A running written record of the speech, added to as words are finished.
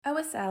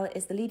OSL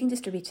is the leading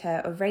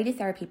distributor of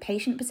radiotherapy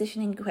patient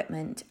positioning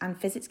equipment and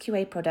Physics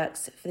QA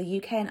products for the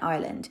UK and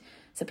Ireland,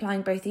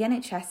 supplying both the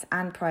NHS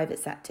and private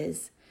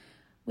sectors.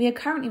 We are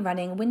currently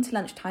running winter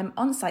lunchtime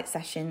on-site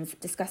sessions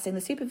discussing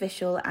the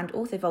superficial and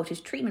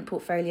orthovoltage treatment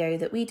portfolio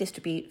that we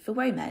distribute for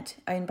WOMED,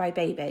 owned by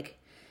Baybig.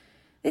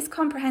 This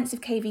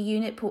comprehensive kV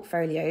unit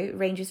portfolio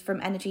ranges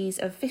from energies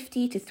of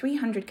 50 to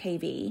 300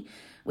 kV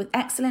with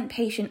excellent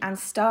patient and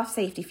staff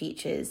safety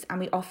features, and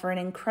we offer an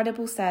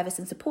incredible service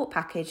and support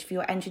package for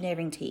your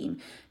engineering team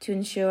to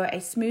ensure a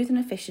smooth and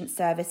efficient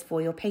service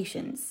for your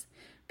patients.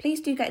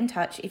 Please do get in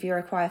touch if you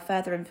require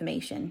further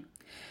information.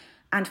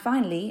 And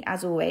finally,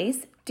 as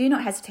always, do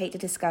not hesitate to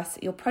discuss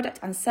your product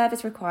and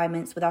service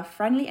requirements with our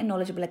friendly and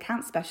knowledgeable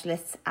account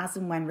specialists as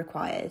and when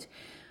required.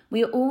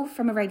 We are all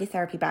from a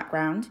radiotherapy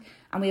background,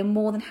 and we are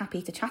more than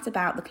happy to chat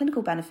about the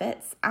clinical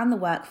benefits and the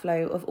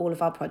workflow of all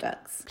of our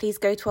products. Please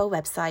go to our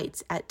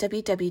website at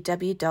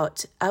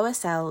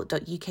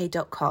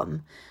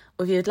www.osl.uk.com,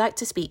 or if you would like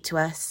to speak to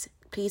us,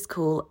 please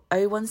call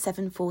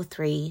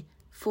 01743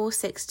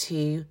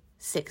 462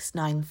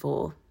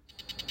 694.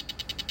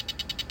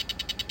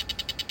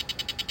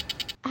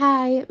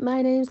 Hi,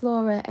 my name's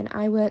Laura and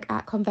I work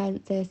at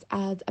Conventus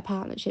as a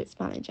partnerships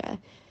manager.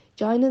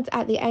 Join us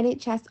at the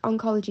NHS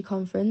Oncology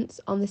Conference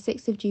on the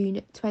 6th of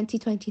June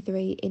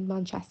 2023 in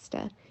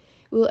Manchester.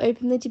 We will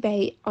open the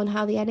debate on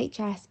how the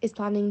NHS is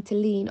planning to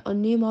lean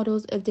on new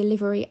models of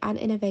delivery and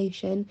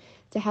innovation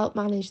to help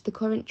manage the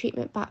current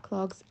treatment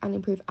backlogs and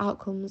improve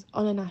outcomes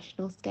on a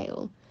national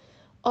scale.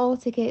 All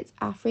tickets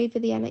are free for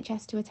the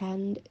NHS to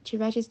attend. To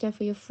register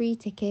for your free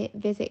ticket,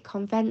 visit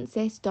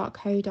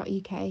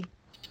conventus.co.uk.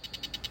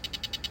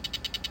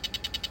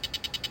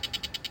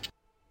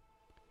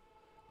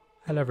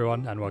 Hello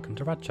everyone and welcome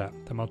to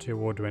RadChat, the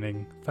multi-award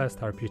winning first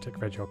therapeutic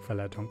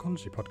radiographer-led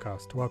oncology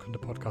podcast. Welcome to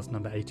podcast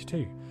number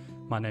 82.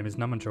 My name is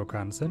Namanjot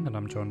Granson and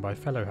I'm joined by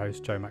fellow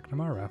host Joe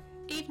McNamara.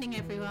 Evening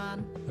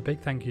everyone. A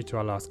big thank you to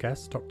our last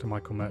guest, Dr.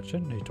 Michael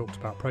Merchant, who talked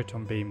about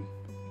proton beam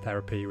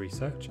therapy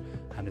research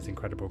and his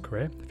incredible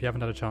career. If you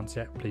haven't had a chance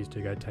yet, please do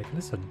go take a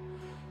listen.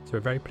 So we're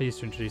very pleased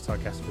to introduce our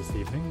guest for this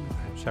evening,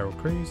 Cheryl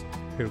Cruz,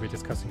 who will be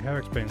discussing her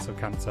experience of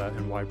cancer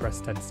and why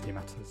breast density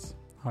matters.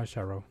 Hi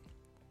Cheryl.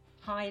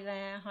 Hi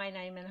there. Hi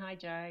Naaman. Hi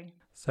Joe.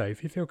 So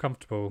if you feel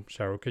comfortable,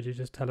 Cheryl, could you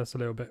just tell us a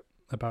little bit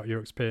about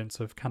your experience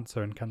of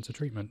cancer and cancer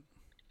treatment?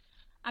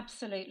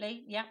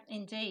 Absolutely. Yeah,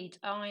 indeed.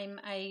 I'm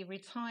a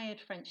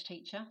retired French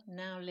teacher,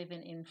 now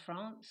living in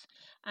France.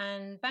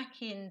 And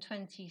back in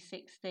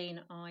 2016,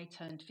 I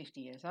turned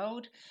 50 years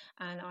old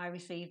and I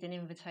received an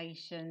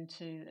invitation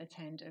to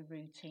attend a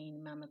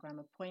routine mammogram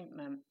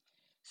appointment.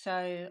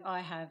 So I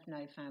have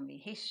no family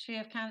history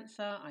of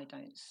cancer. I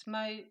don't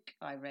smoke.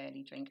 I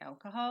rarely drink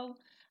alcohol.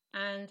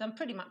 And I'm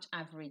pretty much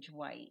average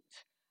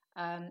weight.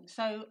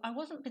 So I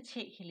wasn't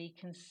particularly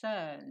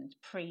concerned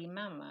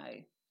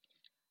pre-mammo.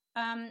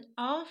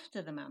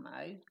 After the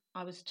mammo,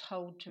 I was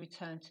told to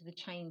return to the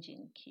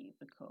changing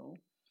cubicle.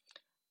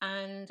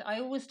 And I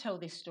always tell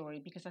this story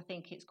because I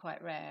think it's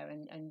quite rare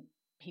and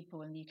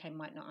people in the UK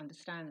might not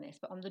understand this.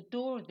 But on the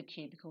door of the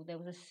cubicle, there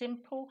was a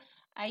simple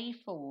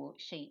A4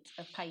 sheet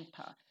of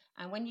paper.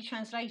 And when you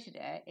translated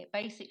it, it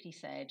basically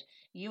said,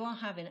 you are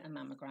having a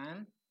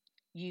mammogram.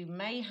 You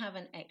may have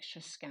an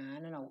extra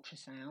scan, an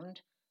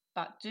ultrasound,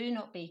 but do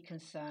not be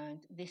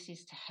concerned. This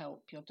is to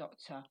help your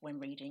doctor when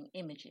reading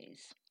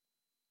images.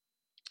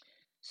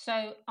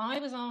 So I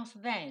was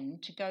asked then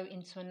to go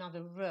into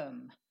another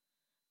room,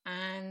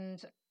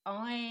 and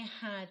I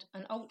had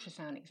an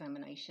ultrasound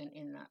examination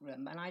in that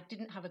room, and I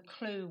didn't have a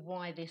clue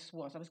why this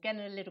was. I was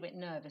getting a little bit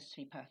nervous, to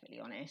be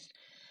perfectly honest.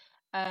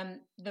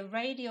 The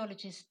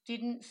radiologist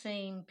didn't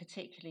seem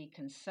particularly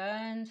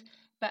concerned,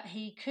 but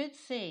he could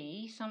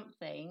see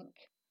something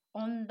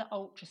on the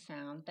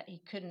ultrasound that he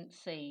couldn't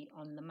see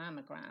on the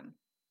mammogram.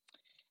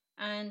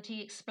 And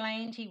he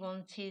explained he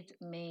wanted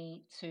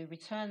me to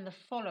return the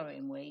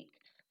following week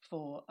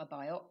for a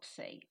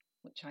biopsy,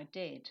 which I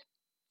did.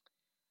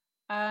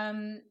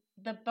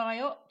 The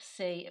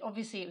biopsy,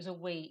 obviously it was a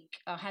week.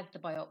 I had the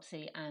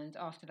biopsy, and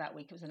after that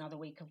week it was another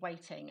week of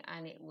waiting,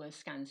 and it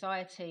was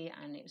anxiety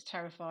and it was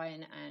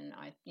terrifying, and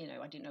I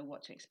didn't know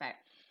what to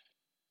expect.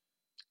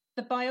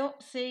 The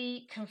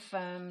biopsy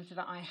confirmed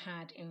that I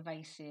had an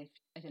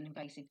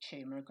invasive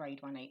tumour, a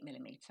grade 1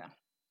 8mm.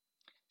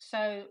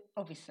 So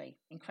obviously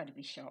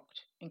incredibly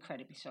shocked.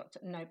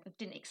 No, I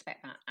didn't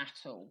expect that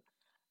at all.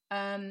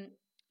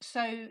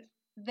 So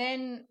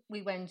then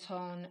we went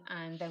on,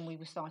 and then we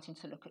were starting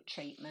to look at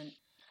treatment.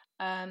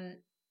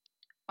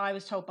 I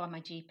was told by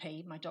my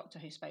GP, my doctor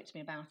who spoke to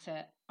me about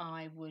it,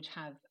 I would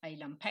have a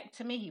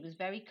lumpectomy. He was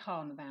very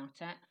calm about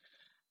it.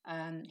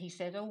 He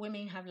said, oh,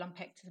 women have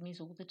lumpectomies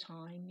all the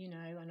time,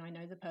 and I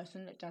know the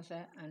person that does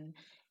it. And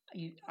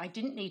I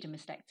didn't need a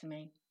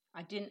mastectomy.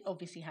 I didn't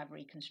obviously have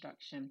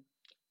reconstruction,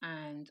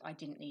 and I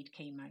didn't need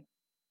chemo.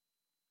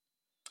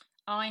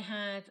 I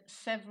had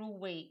several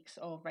weeks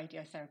of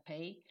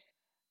radiotherapy,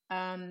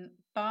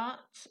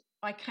 but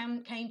I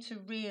came to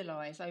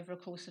realise over a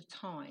course of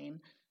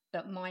time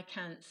that my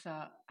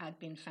cancer had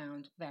been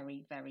found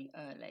very, very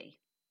early.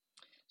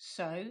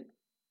 So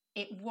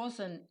it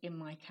wasn't, in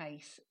my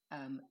case,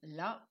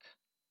 luck.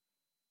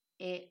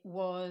 It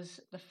was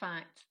the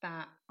fact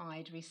that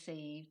I'd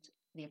received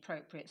the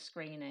appropriate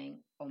screening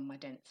on my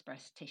dense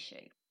breast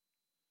tissue.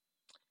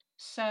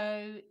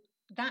 So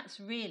that's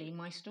really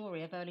my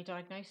story of early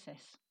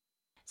diagnosis.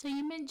 So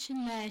you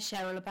mentioned there,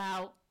 Cheryl,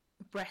 about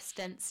breast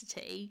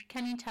density.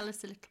 Can you tell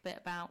us a little bit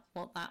about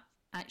what that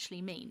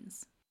actually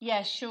means?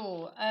 Yeah,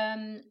 sure.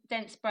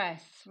 Dense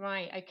breasts,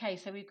 right. Okay,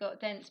 so we've got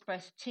dense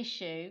breast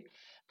tissue.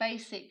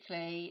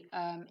 Basically,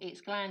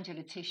 it's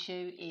glandular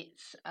tissue.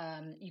 It's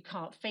you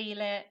can't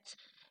feel it.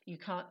 You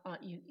can't.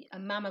 A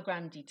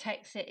mammogram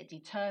detects it. It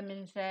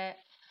determines it.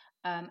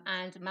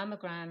 And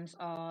mammograms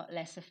are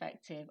less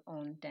effective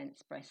on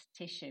dense breast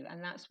tissue,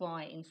 and that's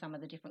why in some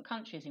of the different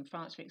countries, in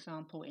France, for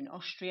example, in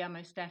Austria,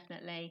 most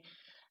definitely,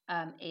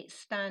 it's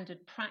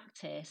standard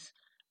practice.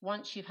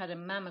 Once you've had a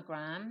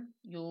mammogram,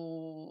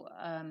 your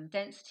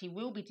density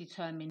will be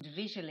determined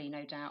visually,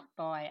 no doubt,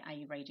 by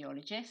a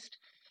radiologist,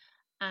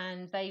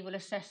 and they will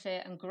assess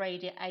it and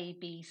grade it A,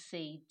 B,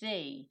 C,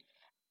 D.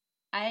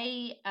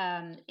 A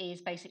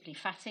is basically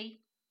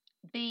fatty,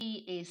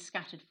 B is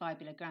scattered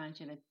fibular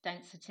glandular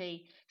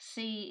density,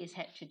 C is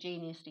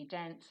heterogeneously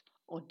dense,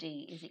 or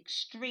D is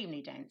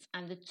extremely dense.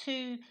 And the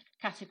two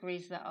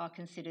categories that are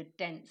considered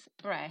dense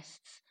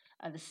breasts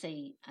are the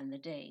C and the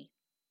D.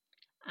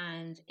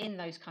 And in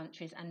those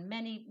countries, and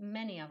many,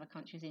 many other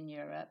countries in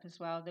Europe as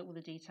well, that all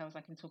the details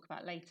I can talk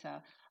about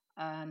later,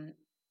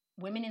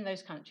 women in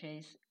those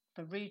countries,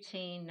 for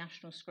routine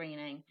national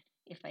screening,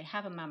 if they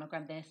have a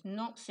mammogram, they're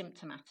not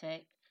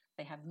symptomatic,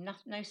 they have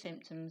no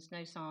symptoms,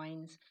 no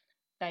signs,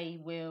 they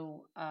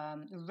will,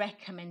 the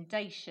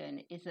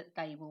recommendation is that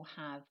they will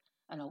have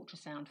an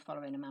ultrasound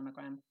following a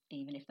mammogram,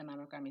 even if the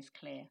mammogram is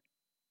clear.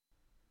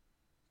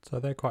 So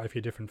there are quite a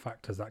few different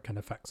factors that can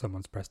affect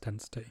someone's breast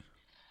density.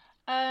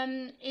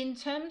 In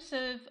terms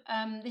of,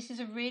 this is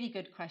a really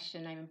good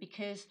question, Eamon,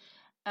 because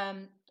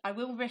I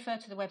will refer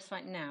to the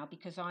website now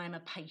because I am a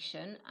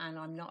patient and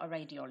I'm not a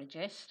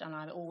radiologist, and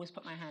I always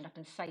put my hand up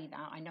and say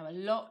that. I know a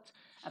lot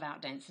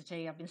about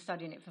density. I've been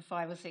studying it for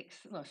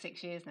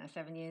 6 years now,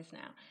 7 years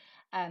now.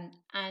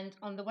 And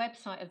on the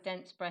website of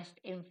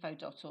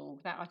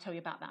densebreastinfo.org, that I'll tell you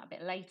about that a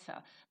bit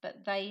later,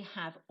 but they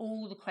have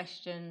all the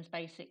questions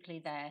basically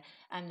there.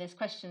 And there's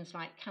questions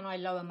like, can I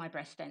lower my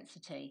breast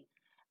density?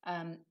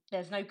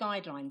 There's no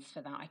guidelines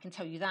for that, I can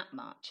tell you that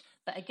much.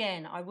 But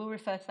again, I will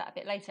refer to that a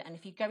bit later. And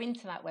if you go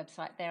into that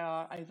website, there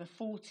are over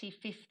 40,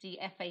 50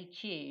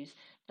 FAQs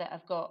that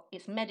have got,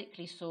 it's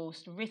medically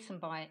sourced, written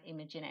by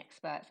imaging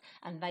experts,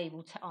 and they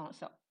will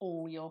answer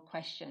all your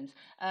questions.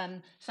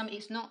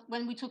 It's not,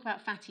 when we talk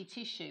about fatty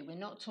tissue, we're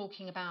not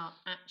talking about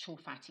actual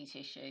fatty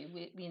tissue.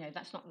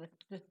 That's not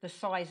the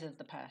size of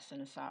the person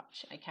as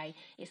such, okay?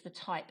 It's the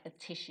type of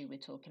tissue we're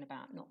talking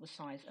about, not the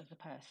size of the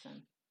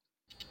person.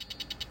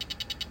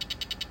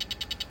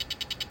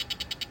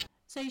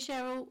 So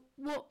Cheryl,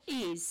 what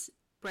is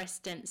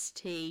Breast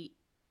Density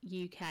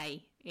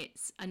UK?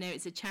 I know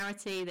it's a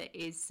charity that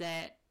is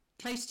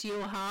close to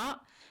your heart.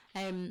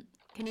 Can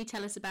you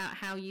tell us about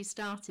how you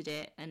started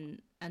it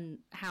and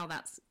how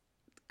that's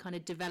kind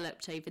of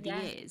developed over the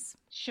years?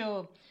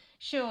 Sure.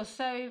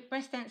 So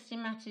Breast Density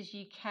Matters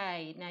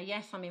UK. Now,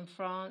 yes, I'm in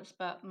France,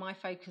 but my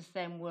focus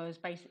then was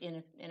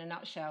basically, in a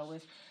nutshell,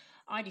 was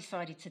I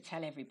decided to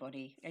tell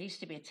everybody. I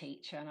used to be a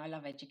teacher and I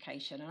love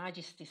education, and I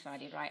just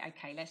decided, right,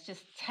 okay, let's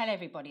just tell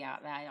everybody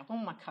out there, all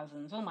my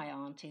cousins, all my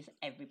aunties,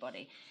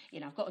 everybody.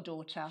 I've got a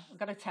daughter. I've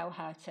got to tell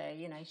her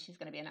too. She's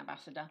going to be an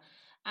ambassador.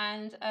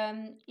 And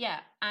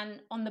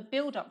and on the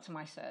build up to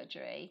my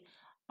surgery,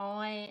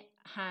 I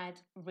had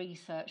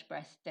researched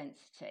breast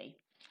density.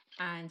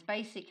 And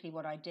basically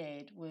what I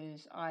did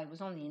was I was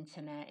on the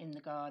internet in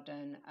the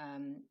garden,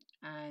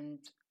 and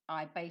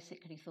I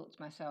basically thought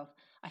to myself,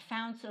 I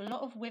found a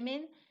lot of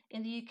women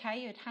in the UK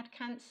who had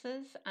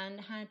cancers and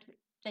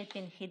they'd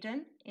been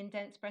hidden in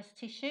dense breast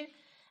tissue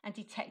and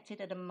detected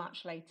at a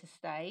much later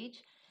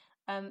stage.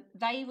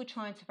 They were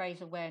trying to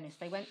raise awareness.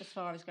 They went as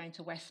far as going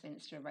to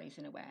Westminster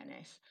raising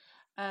awareness.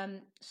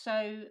 Then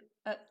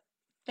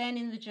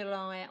in the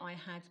July, I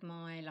had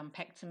my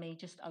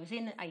lumpectomy. I was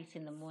in at 8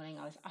 in the morning.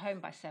 I was home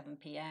by 7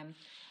 p.m,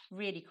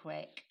 really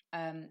quick.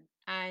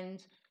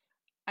 And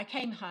I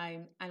came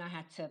home and I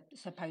had to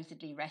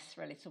supposedly rest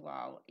for a little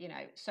while,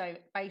 So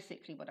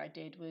basically what I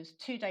did was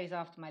 2 days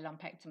after my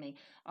lumpectomy,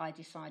 I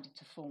decided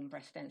to form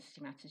Breast Density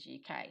Matters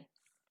UK,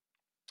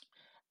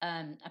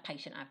 a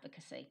patient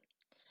advocacy.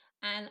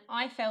 And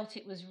I felt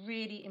it was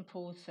really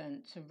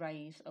important to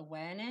raise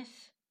awareness,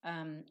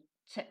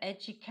 to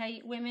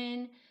educate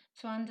women,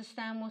 to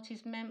understand what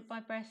is meant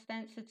by breast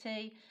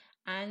density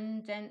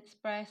and dense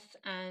breasts,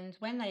 and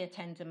when they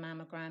attend a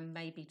mammogram,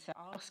 maybe to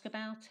ask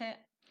about it.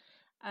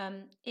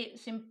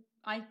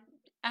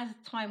 As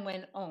time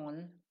went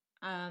on,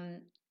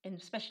 and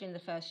especially in the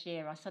first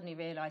year, I suddenly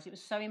realised it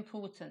was so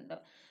important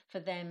that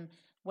for them,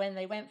 when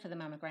they went for the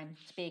mammogram,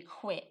 to be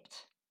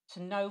equipped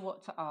to know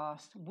what to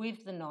ask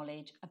with the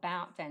knowledge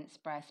about dense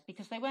breasts,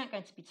 because they weren't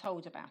going to be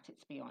told about it,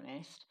 to be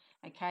honest.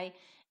 Okay,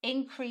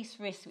 increased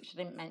risk, which I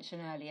didn't mention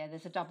earlier,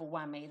 there's a double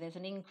whammy. There's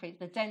an increase,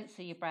 the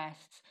denser your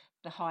breasts,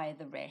 the higher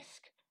the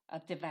risk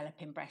of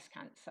developing breast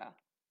cancer.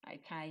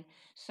 Okay,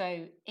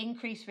 so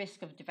increased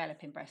risk of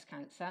developing breast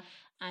cancer,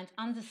 and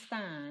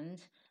understand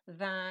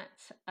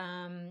that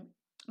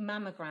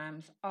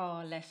mammograms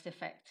are less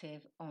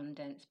effective on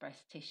dense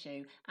breast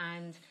tissue,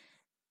 and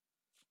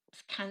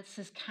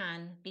cancers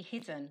can be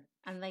hidden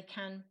and they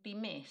can be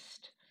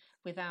missed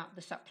without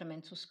the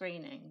supplemental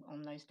screening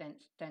on those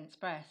dense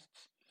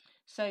breasts.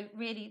 So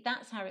really,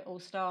 that's how it all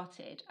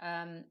started.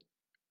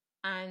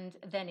 And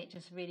then it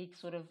just really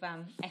sort of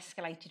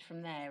escalated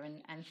from there,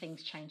 and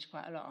things changed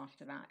quite a lot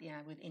after that,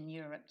 yeah, within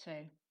Europe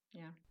too,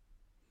 yeah.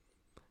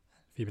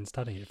 If you've been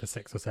studying it for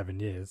 6 or 7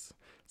 years,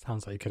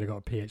 sounds like you could have got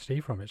a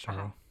PhD from it,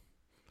 Cheryl.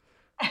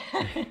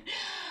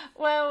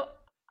 Well,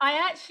 I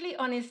actually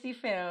honestly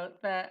feel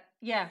that,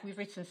 yeah, we've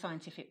written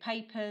scientific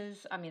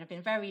papers. I mean, I've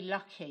been very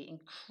lucky,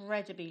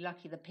 incredibly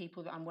lucky, the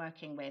people that I'm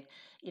working with.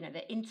 You know,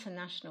 they're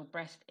international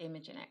breast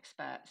imaging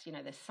experts. You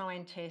know, there's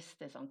scientists,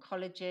 there's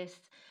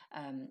oncologists,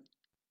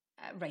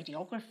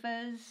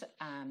 radiographers,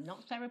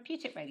 not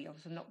therapeutic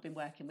radiographers I've not been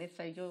working with,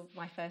 so you're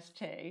my first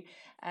two.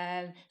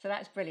 So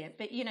that's brilliant.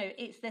 But, you know,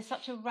 there's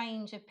such a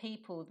range of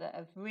people that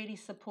have really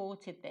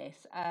supported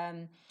this.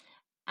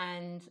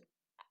 And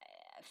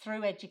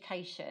through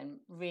education,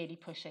 really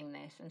pushing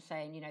this and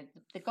saying, you know,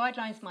 the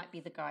guidelines might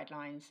be the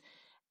guidelines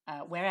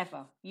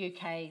wherever,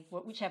 UK,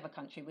 whichever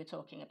country we're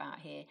talking about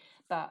here,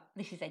 but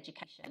this is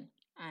education,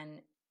 and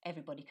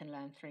everybody can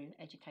learn through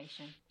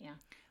education. Yeah.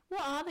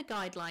 What are the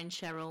guidelines,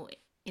 Cheryl,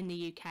 in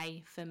the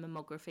UK for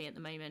mammography at the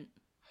moment?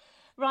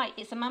 Right,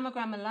 it's a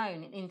mammogram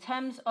alone. In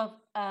terms of,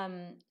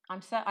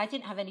 I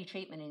didn't have any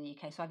treatment in the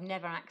UK, so I've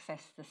never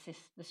accessed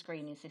the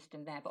screening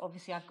system there. But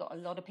obviously, I've got a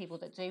lot of people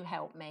that do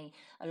help me,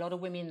 a lot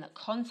of women that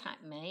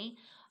contact me,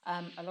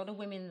 a lot of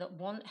women that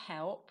want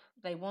help.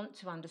 They want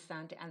to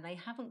understand it, and they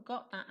haven't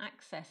got that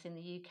access in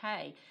the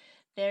UK.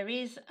 There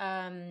is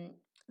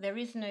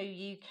no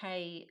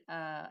UK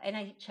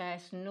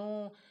NHS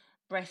nor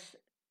breast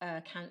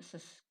cancer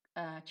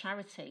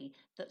charity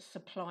that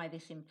supply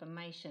this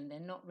information. They're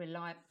not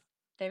reliable.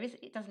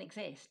 It doesn't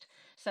exist.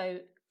 So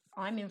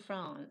I'm in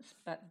France,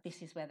 but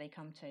this is where they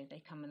come to.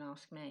 They come and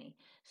ask me.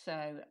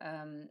 So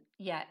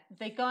yeah,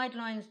 the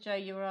guidelines, Joe,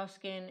 you were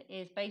asking,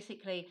 is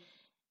basically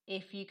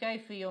if you go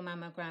for your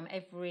mammogram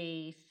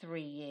every 3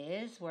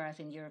 years, whereas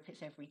in Europe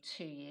it's every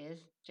 2 years,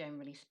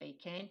 generally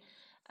speaking,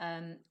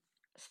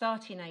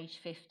 starting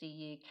age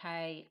 50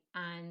 UK,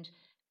 and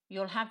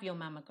you'll have your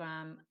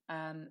mammogram,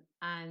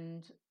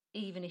 and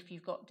even if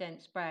you've got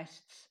dense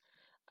breasts,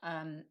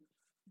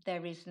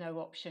 there is no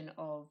option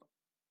of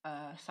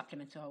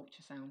supplemental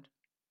ultrasound.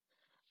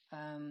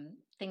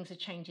 Things are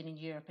changing in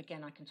Europe.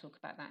 Again, I can talk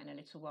about that in a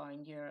little while.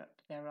 In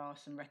Europe, there are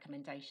some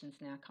recommendations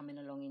now coming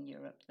along in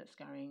Europe that's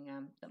going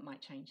that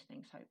might change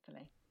things,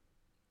 hopefully.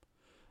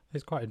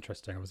 It's quite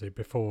interesting. Obviously,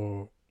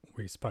 before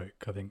we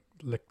spoke, I think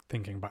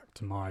thinking back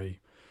to my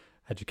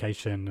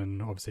education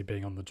and obviously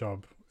being on the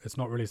job, it's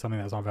not really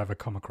something that I've ever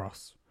come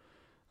across.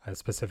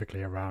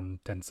 Specifically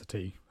around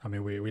density. I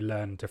mean, we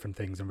learn different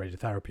things in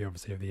radiotherapy,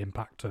 obviously, of the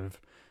impact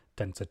of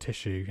denser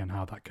tissue and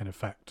how that can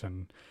affect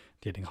and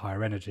getting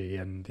higher energy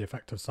and the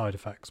effect of side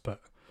effects.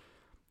 But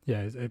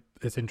yeah,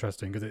 it's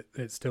interesting because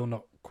it's still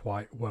not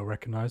quite well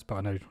recognised. But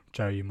I know,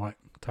 Joe, you might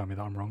tell me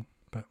that I'm wrong.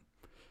 But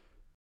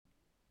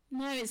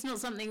no, it's not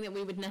something that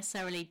we would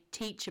necessarily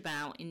teach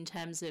about in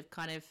terms of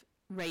kind of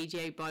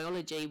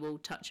radiobiology. We'll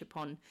touch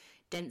upon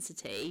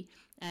density,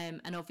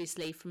 and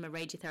obviously from a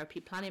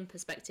radiotherapy planning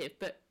perspective,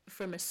 but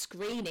from a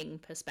screening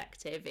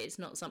perspective, it's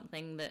not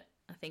something that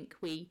I think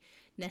we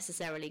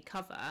necessarily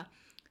cover.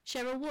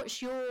 Cheryl,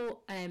 what's your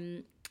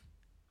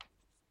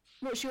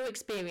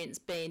experience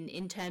been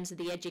in terms of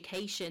the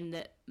education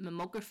that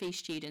mammography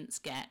students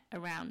get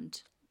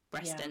around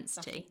breast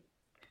density?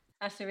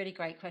 That's a really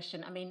great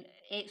question. I mean,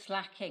 it's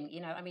lacking,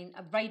 you know. I mean,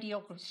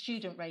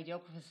 student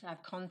radiographers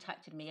have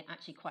contacted me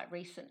actually quite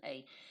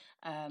recently,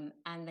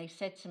 and they've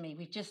said to me,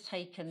 we've just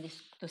taken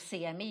the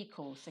CME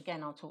course.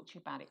 Again, I'll talk to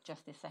you about it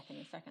just in a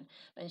second.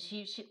 And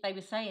they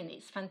were saying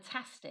it's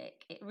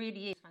fantastic. It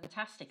really is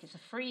fantastic. It's a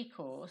free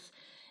course.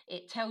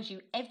 It tells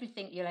you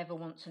everything you'll ever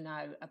want to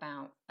know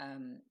about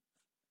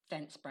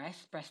dense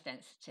breast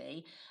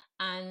density,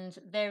 and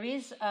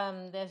there's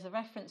a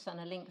reference and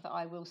a link that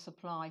I will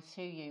supply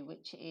to you,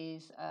 which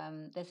is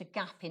there's a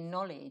gap in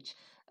knowledge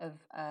of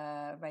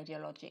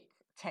radiologic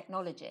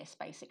technologists.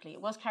 Basically,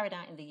 it was carried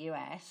out in the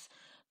US,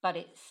 but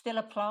it still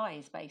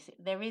applies.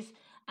 Basically, there is,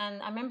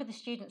 and I remember the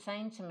student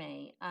saying to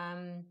me,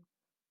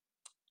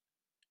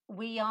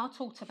 we are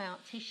taught about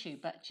tissue,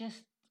 but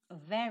just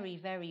very,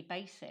 very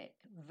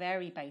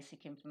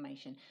basic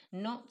information,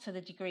 not to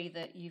the degree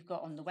that you've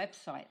got on the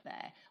website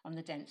there, on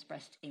the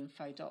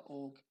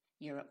densebreastinfo.org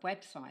Europe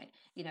website.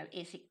 You know,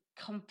 it's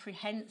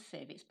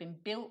comprehensive. It's been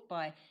built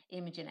by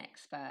imaging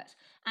experts,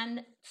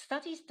 and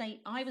studies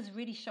date. I was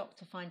really shocked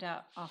to find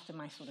out after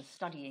my sort of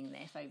studying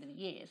this over the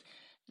years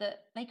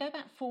that they go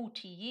back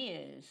 40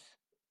 years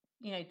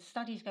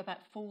studies go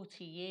back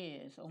 40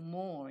 years or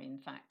more, in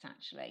fact,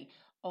 actually,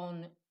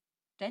 on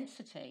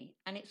density,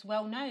 and it's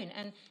well known,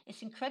 and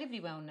it's incredibly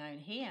well known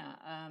here.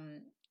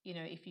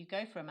 If you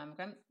go for a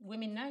mammogram,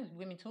 women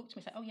talk to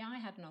me, say, oh yeah, I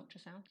had an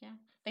ultrasound. Yeah,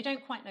 they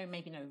don't quite know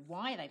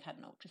why they've had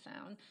an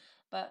ultrasound,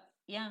 but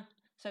yeah.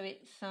 So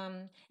it's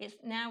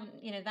now,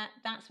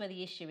 that's where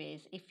the issue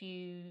is. If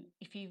you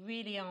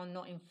really are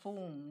not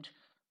informed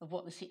of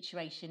what the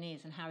situation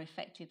is and how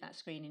effective that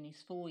screening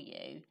is for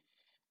you,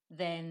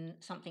 then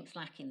something's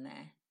lacking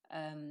there.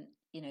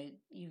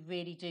 You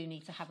really do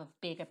need to have a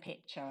bigger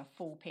picture, a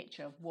full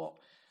picture of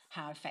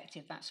how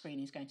effective that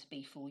screening is going to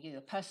be for you.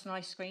 A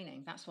personalised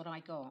screening, that's what I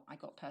got. I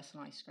got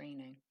personalised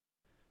screening.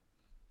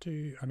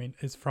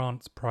 Is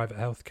France private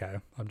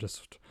healthcare? I'm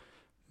just,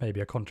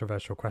 maybe a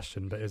controversial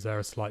question, but is there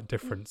a slight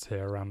difference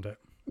here around it?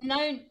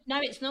 No,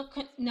 it's not.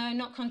 No,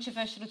 not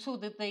controversial at all.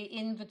 The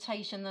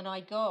invitation that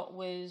I got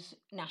was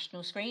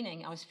national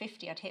screening. I was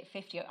 50. I'd hit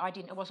 50. I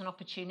wasn't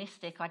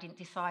opportunistic. I didn't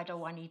decide,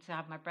 oh, I need to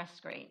have my breast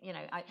screen.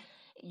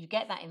 You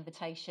get that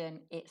invitation.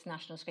 It's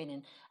national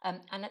screening,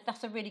 and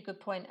that's a really good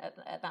point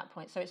at that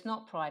point. So it's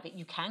not private.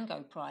 You can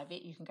go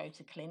private. You can go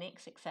to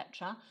clinics,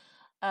 etc.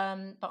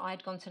 But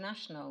I'd gone to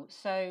national.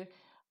 So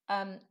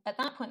at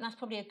that point, that's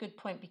probably a good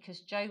point,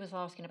 because Joe was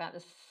asking about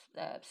the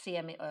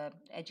CM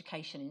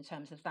education in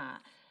terms of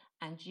that,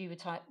 and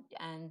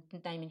and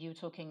Damon, you were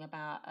talking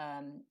about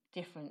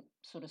different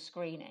sort of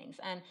screenings.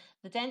 And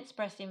the Dense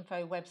Breast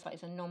Info website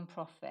is a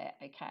non-profit,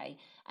 okay,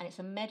 and it's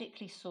a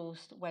medically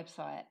sourced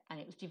website, and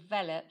it was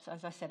developed,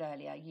 as I said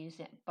earlier,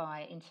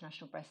 by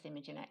international breast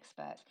imaging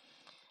experts.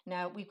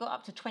 Now, we've got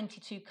up to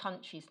 22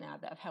 countries now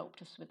that have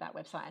helped us with that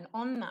website, and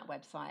on that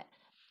website,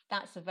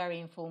 that's a very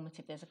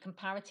informative. There's a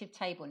comparative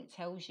table, and it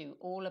tells you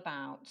all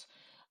about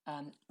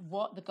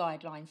what the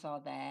guidelines are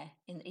there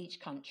in each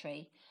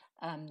country,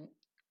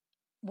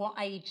 what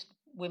age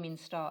women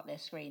start their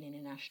screening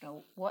in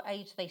national, what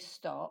age they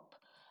stop,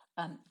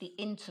 the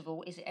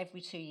interval, is it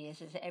every 2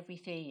 years, is it every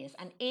 3 years,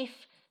 and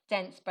if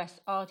dense breasts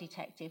are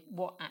detected,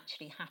 what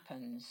actually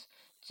happens?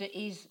 So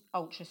is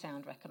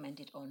ultrasound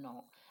recommended or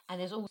not? And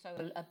there's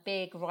also a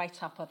big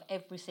write-up of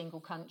every single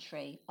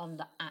country on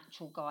the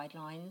actual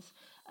guidelines,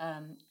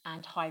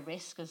 and high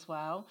risk as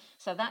well.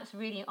 So that's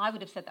really, I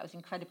would have said that was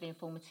incredibly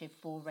informative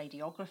for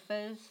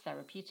radiographers,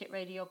 therapeutic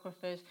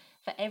radiographers,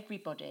 for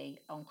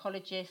everybody,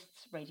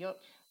 oncologists,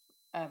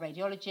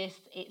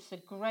 radiologists. It's a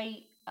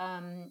great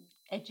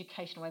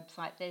educational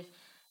website.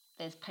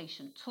 There's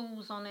patient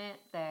tools on it.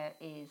 There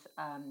is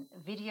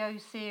video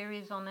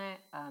series on it.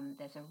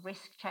 There's a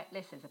risk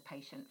checklist. There's a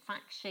patient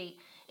fact sheet.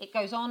 It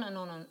goes on and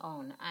on and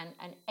on,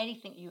 and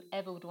anything you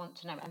ever would want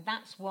to know. And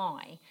that's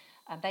why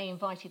they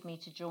invited me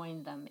to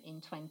join them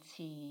in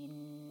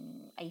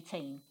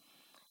 2018.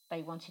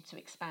 They wanted to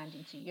expand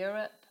into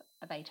Europe.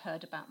 They'd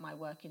heard about my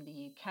work in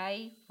the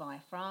UK via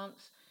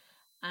France,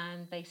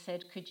 and they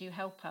said, could you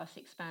help us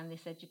expand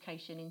this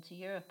education into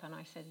Europe? And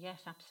I said,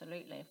 yes,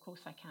 absolutely, of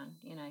course I can,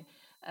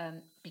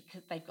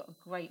 because they've got a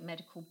great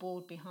medical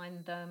board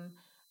behind them.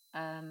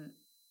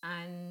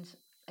 And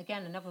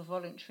again, another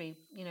voluntary,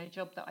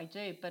 job that I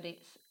do, but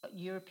it's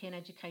European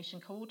Education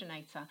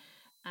Coordinator.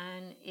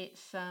 And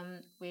it's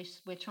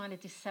we're trying to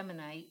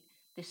disseminate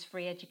this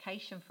free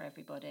education for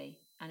everybody.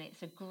 And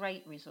it's a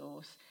great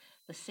resource.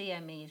 The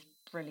CME is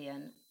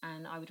brilliant,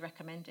 and I would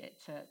recommend it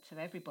to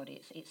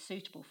everybody. It's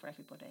suitable for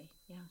everybody.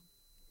 Yeah.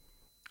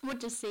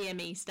 What does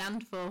CME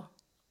stand for?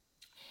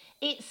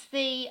 It's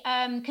the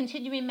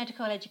Continuing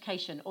Medical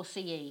Education, or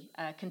CE,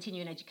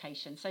 Continuing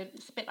Education. So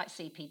it's a bit like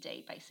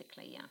CPD,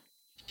 basically, yeah.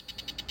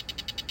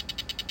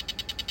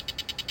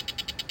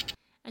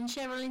 And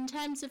Cheryl, in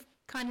terms of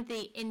kind of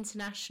the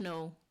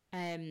international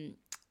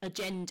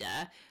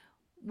agenda,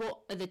 what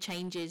are the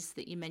changes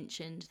that you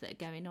mentioned that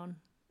are going on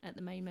at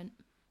the moment?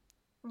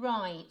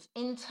 Right.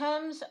 In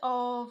terms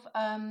of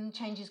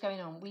changes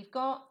going on,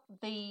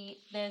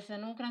 there's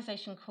an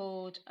organisation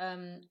called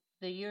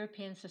the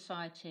European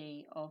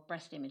Society of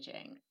Breast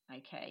Imaging,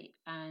 okay,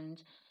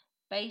 and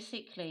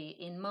basically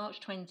in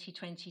March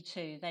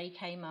 2022 they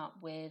came up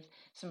with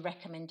some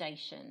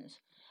recommendations,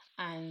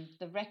 and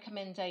the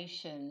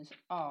recommendations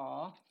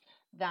are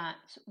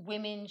that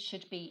women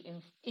should be,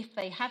 if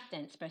they have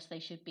dense breasts, they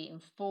should be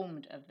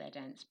informed of their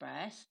dense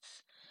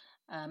breasts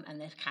and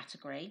their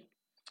category.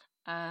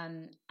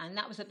 And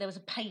there was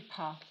a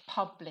paper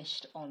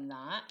published on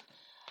that.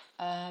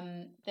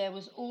 There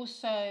was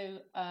also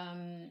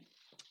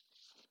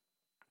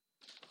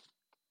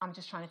I'm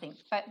just trying to think,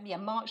 but yeah,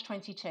 March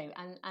 22,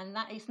 and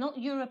that is not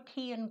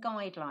European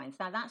guidelines.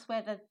 Now that's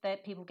where the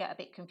people get a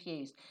bit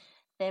confused.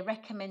 They're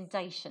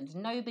recommendations.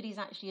 Nobody's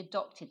actually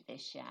adopted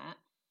this yet.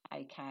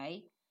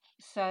 Okay,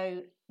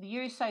 so the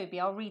Eurosobi,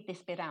 I'll read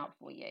this bit out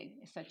for you,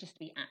 so just to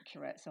be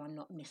accurate, so I'm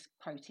not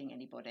misquoting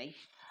anybody.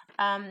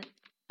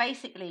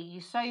 Basically,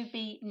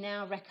 Eurosobi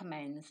now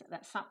recommends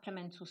that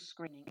supplemental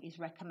screening is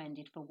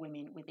recommended for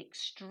women with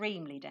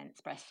extremely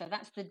dense breasts. So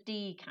that's the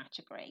D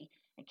category,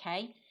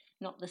 okay,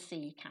 not the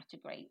C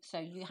category. So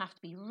you have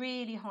to be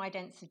really high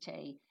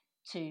density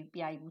to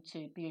be able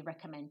to be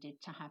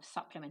recommended to have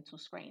supplemental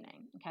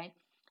screening. Okay,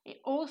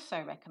 it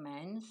also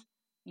recommends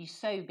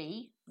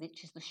EUSOBI,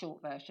 which is the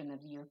short version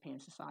of the European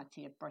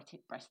Society of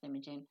Breast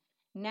Imaging,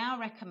 now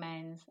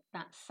recommends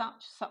that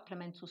such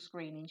supplemental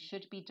screening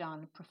should be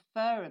done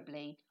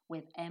preferably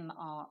with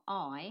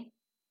MRI.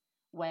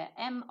 Where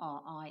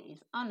MRI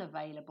is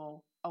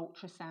unavailable,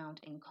 ultrasound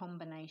in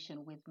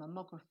combination with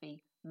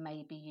mammography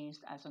may be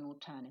used as an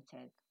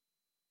alternative.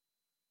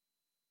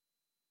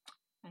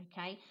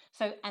 Okay,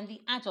 so, and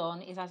the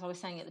add-on is, as I was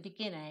saying at the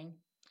beginning,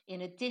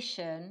 in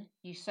addition,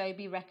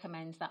 EUSOBI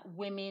recommends that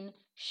women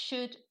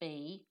should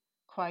be,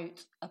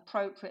 quote,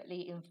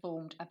 appropriately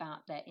informed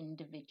about their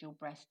individual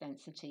breast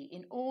density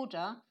in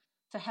order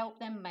to help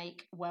them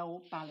make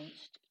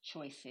well-balanced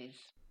choices.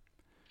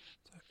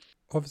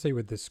 Obviously,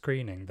 with the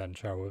screening, then,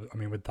 Cheryl, I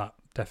mean, with that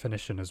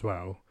definition as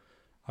well,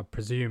 I'm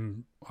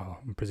presuming,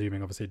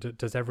 obviously,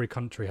 does every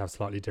country have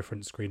slightly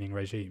different screening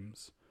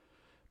regimes?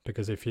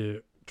 Because if you're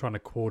trying to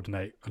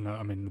coordinate, and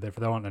I mean, if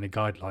there aren't any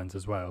guidelines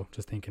as well,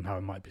 just thinking how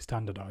it might be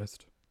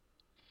standardised.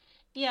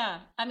 Yeah,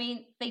 I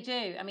mean, they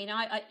do. I mean,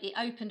 it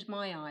opened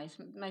my eyes,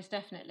 most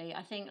definitely.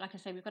 I think, like I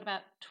say, we've got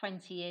about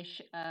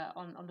 20-ish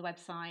on the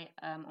website,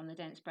 on the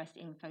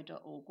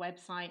densebreastinfo.org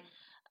website.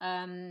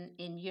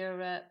 In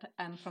Europe,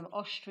 from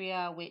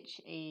Austria,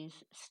 which is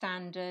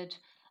standard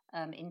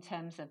in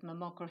terms of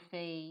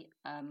mammography,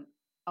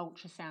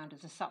 ultrasound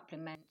as a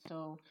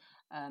supplemental,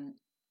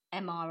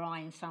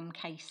 MRI in some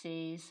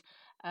cases,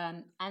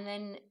 and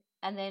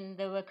then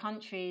there were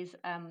countries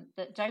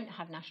that don't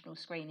have national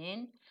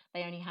screening.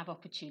 They only have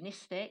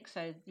opportunistic,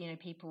 so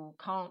people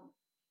can't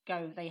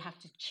go. They have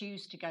to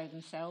choose to go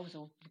themselves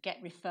or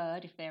get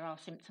referred if they are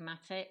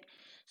symptomatic.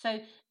 So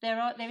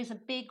there is a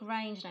big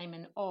range,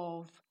 Damon,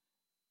 of,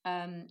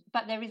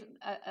 but there is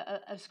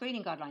a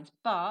screening guidelines.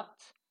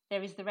 But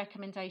there is the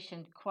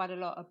recommendation, quite a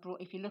lot of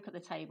if you look at the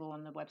table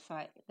on the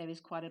website, there is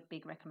quite a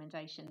big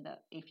recommendation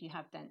that if you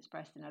have dense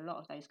breast in a lot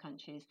of those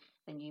countries,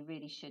 then you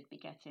really should be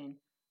getting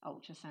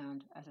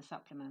ultrasound as a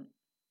supplement.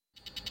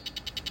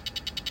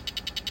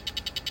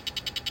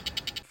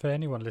 For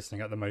anyone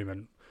listening at the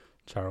moment,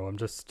 Cheryl,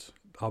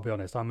 I'll be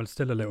honest, I'm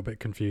still a little bit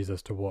confused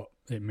as to what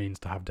it means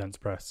to have dense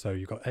breasts. So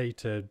you've got A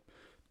to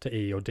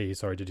E or D,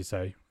 sorry, did you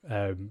say?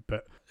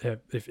 But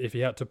if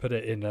you had to put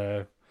it in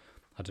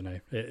I don't know,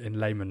 in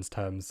layman's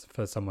terms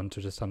for someone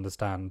to just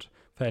understand,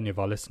 for any of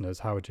our listeners,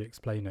 how would you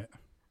explain it?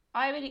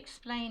 I would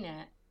explain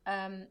it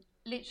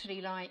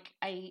literally like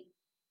a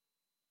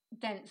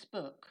dense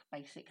book,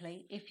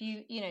 basically. If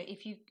you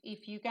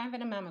go and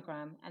have a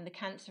mammogram and the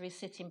cancer is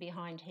sitting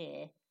behind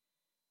here,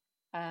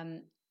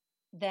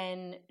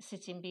 then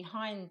sitting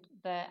behind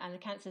and the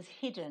cancer's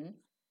hidden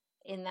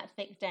in that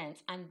thick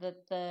dent, and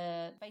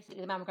basically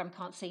the mammogram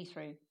cannot see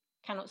through,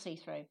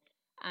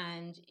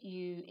 and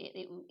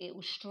it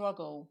will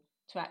struggle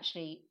to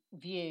actually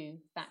view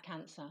that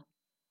cancer.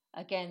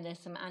 Again, there's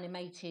some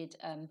animated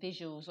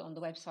visuals on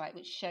the website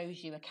which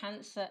shows you a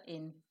cancer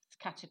in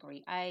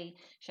category A,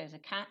 shows a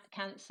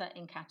cancer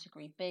in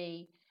category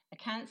B, a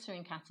cancer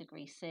in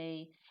category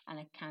C, and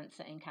a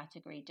cancer in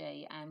category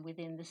D. And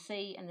within the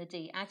C and the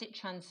D, as it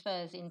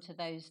transfers into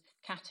those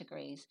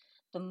categories,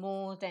 the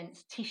more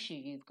dense tissue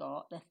you've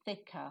got, the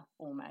thicker,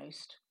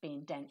 almost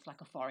being dense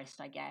like a forest,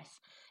 I guess.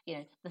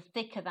 The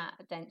thicker that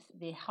dense,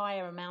 the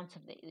higher amount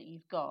of it that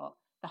you've got,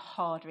 the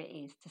harder it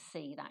is to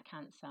see that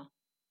cancer.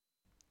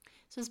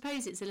 So I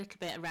suppose it's a little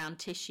bit around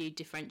tissue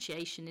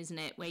differentiation, isn't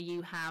it? Where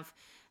you have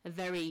a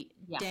very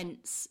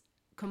dense,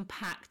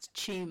 compact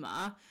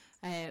tumour,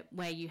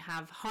 where you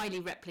have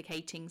highly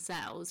replicating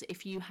cells.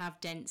 If you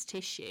have dense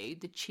tissue,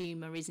 the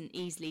tumour isn't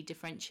easily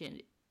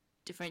differentiated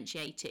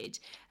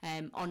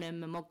on a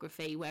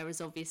mammography,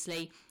 whereas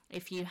obviously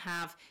if you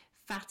have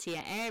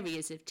fattier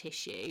areas of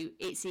tissue,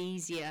 it's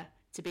easier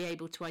to be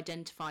able to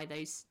identify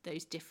those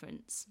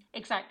difference.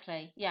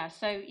 Exactly. Yeah.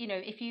 So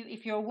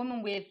if you're a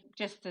woman with,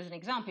 just as an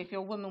example, if you're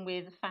a woman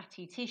with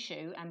fatty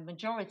tissue and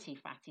majority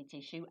fatty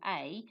tissue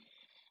A,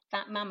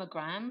 that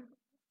mammogram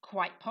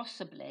quite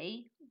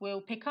possibly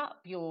will pick up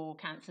your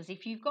cancers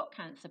if you've got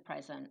cancer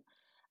present.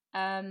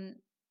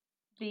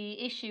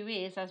 The issue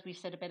is, as we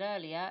said a bit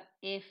earlier,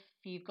 if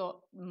you've got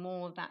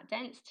more of that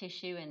dense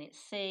tissue and it's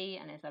C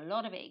and there's a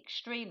lot of it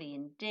extremely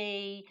in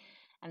D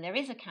and there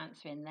is a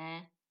cancer in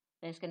there,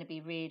 there's going to be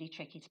really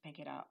tricky to pick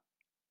it up.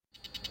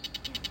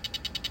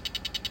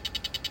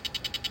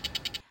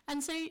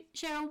 And so,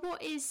 Cheryl,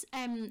 what is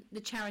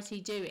the charity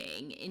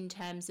doing in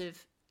terms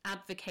of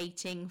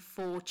advocating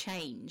for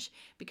change?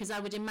 Because I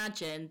would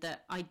imagine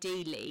that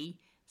ideally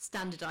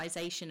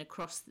standardisation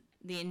across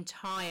the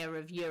entire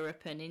of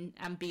Europe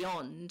and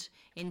beyond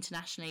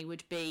internationally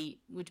would be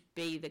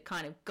the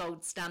kind of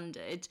gold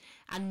standard,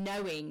 and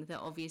knowing that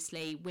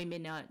obviously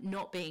women are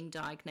not being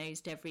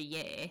diagnosed every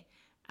year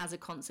as a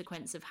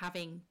consequence of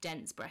having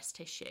dense breast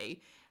tissue,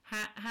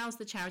 how's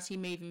the charity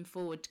moving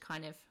forward to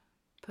kind of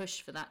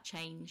push for that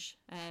change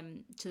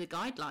to the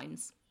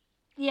guidelines?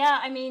 Yeah,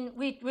 I mean,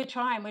 we're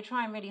trying. We're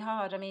trying really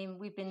hard. I mean,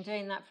 we've been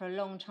doing that for a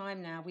long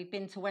time now. We've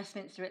been to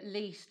Westminster at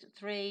least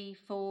 3,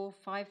 4,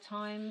 5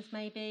 times,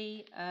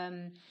 maybe.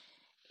 And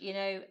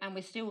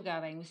we're still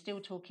going. We're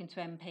still talking to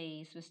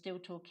MPs. We're still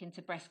talking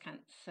to breast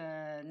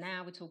cancer.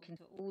 Now we're talking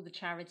to all the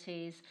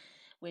charities.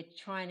 We're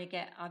trying to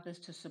get others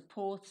to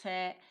support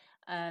it.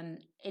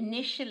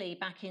 Initially,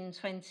 back in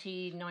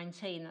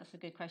 2019, that's a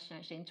good question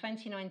actually. In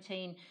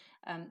 2019,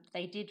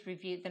 they did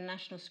review. The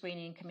National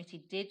Screening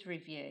Committee did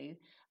review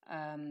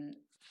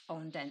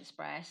on dense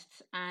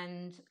breasts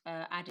and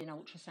adding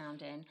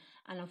ultrasound in,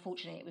 and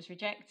unfortunately, it was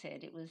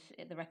rejected.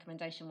 The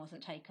recommendation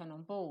wasn't taken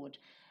on board.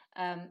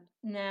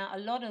 Now, a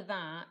lot of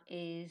that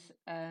is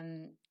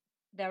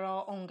there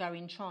are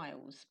ongoing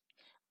trials.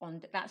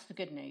 That's the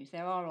good news.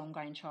 There are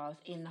ongoing trials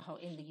in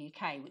the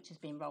UK, which has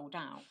been rolled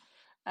out.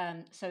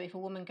 So if a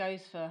woman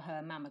goes for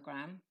her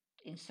mammogram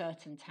in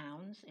certain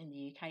towns in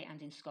the UK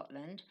and in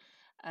Scotland,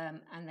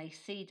 and they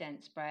see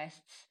dense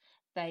breasts,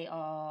 they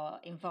are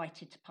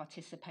invited to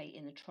participate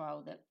in a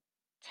trial that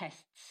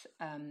tests,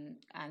 and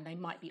they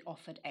might be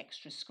offered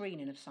extra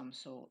screening of some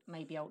sort,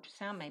 maybe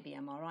ultrasound, maybe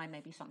MRI,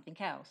 maybe something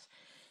else.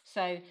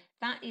 So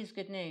that is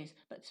good news.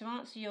 But to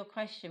answer your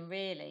question,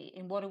 really,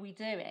 in what are we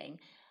doing?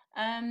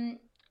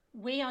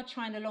 We are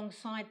trying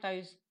alongside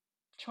those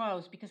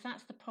trials, because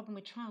that's the problem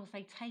with trials.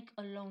 They take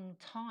a long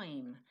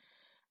time,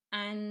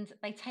 and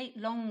they take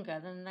longer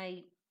than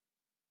they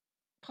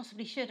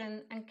possibly should.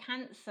 And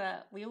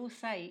cancer, we all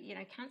say,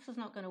 cancer's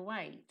not going to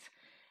wait.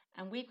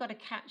 And we've got to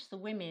catch the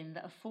women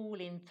that are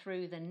falling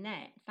through the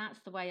net. That's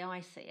the way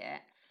I see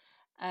it.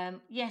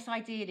 Yes,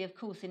 ideally, of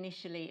course,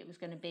 initially it was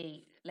going to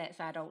be, let's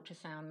add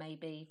ultrasound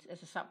maybe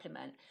as a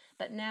supplement.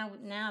 But now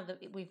that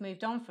we've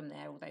moved on from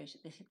there, all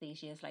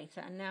these years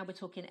later, and now we're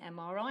talking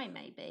MRI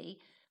maybe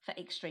for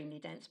extremely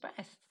dense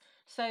breasts.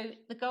 So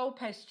the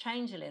goalposts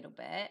change a little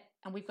bit,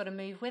 and we've got to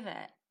move with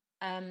it.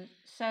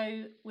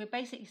 So we're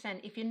basically saying,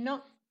 if you're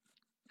not,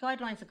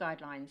 guidelines are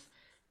guidelines,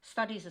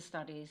 studies are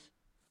studies,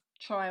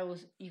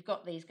 trials, you've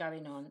got these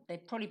going on.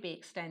 They'd probably be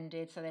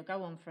extended, so they'll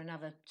go on for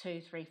another 2,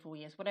 3, 4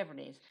 years, whatever it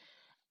is.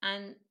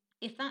 And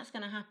if that's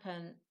going to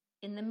happen,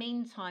 in the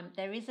meantime,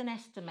 there is an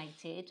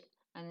estimated,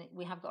 and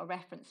we have got a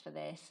reference for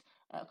this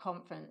at a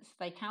conference,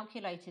 they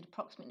calculated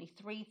approximately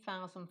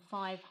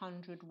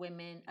 3,500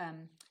 women,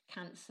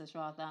 cancers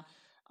rather,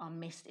 are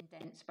missed in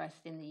dense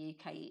breast in the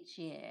UK each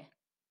year.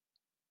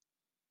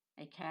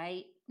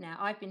 Okay, now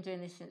I've been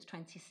doing this since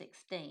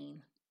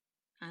 2016.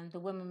 And the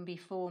woman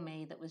before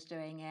me that was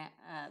doing it,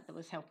 that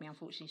was helping me,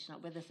 unfortunately, she's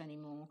not with us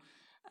anymore.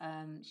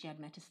 She had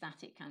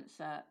metastatic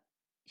cancer.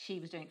 She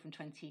was doing it from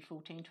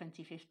 2014,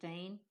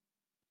 2015.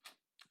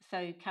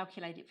 So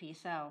calculate it for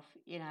yourself.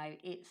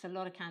 It's a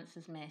lot of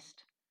cancers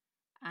missed.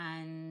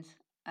 And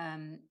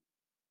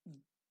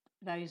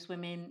those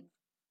women,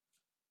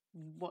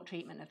 what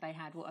treatment have they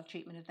had? What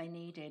treatment have they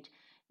needed?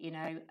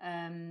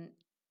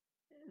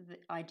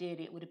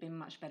 Ideally, it would have been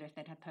much better if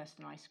they'd had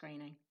personalised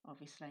screening,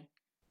 obviously.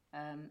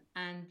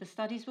 And the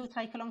studies will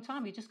take a long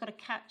time. We've just got to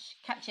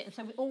catch it. And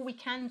so all we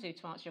can do,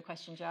 to answer your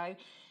question, Jo,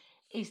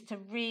 is to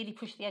really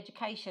push the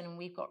education. And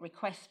we've got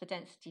requests for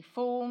density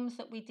forms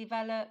that we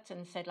developed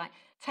and said,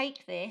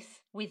 take this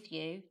with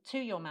you to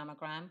your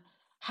mammogram,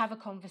 have a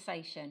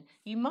conversation.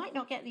 You might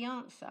not get the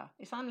answer.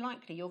 It's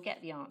unlikely you'll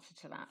get the answer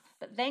to that.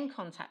 But then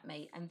contact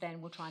me, and then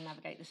we'll try and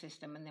navigate the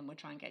system, and then we'll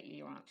try and get you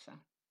your answer.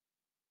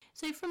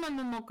 So from a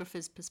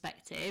mammographer's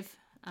perspective,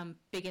 I'm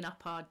bigging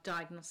up our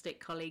diagnostic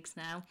colleagues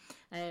now,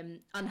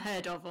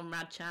 unheard of on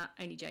RadChat,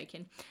 only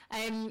joking.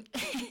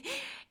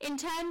 In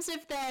terms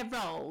of their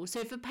role,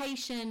 so if a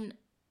patient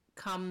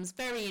comes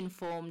very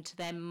informed to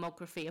their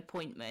mammography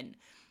appointment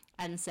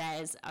and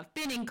says, I've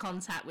been in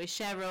contact with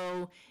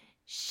Cheryl,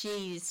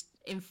 she's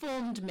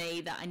informed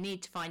me that I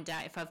need to find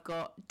out if I've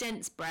got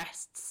dense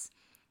breasts,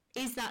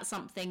 is that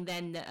something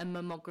then that a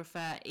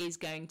mammographer is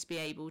going to be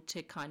able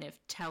to kind of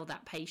tell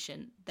that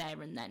patient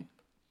there and then?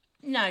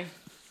 No,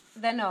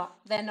 they're not.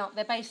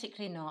 They're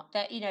basically not.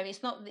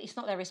 It's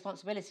not their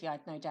responsibility,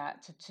 I'd no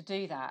doubt, to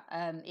do that.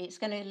 It's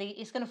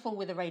going to fall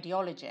with a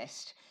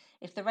radiologist.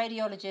 If the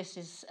radiologist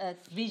is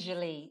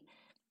visually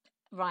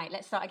right,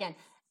 let's start again.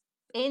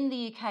 In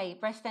the UK,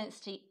 breast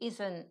density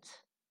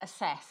isn't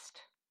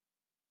assessed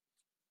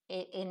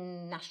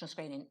in national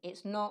screening.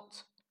 It's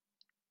not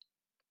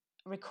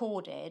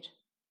recorded,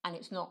 and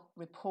it's not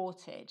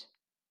reported.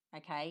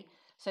 Okay,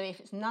 so if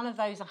it's none of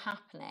those are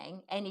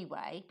happening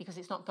anyway, because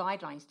it's not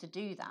guidelines to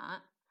do that,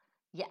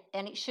 yeah,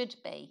 and it should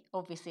be,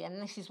 obviously, and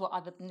this is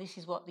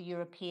what the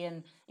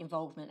European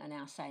involvement are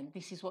now saying.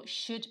 This is what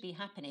should be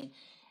happening,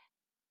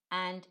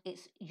 and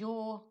it's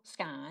your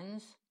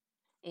scans,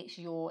 it's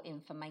your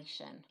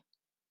information.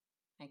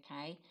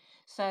 Okay,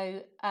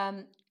 so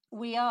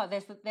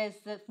there's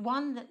the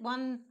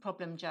one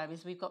problem, Jo,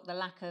 is we've got the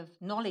lack of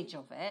knowledge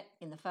of it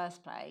in the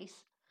first place,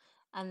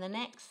 and the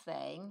next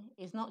thing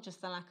is not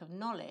just the lack of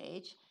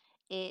knowledge,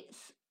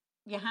 it's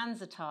your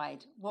hands are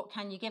tied. What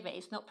can you give it?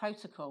 It's not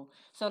protocol.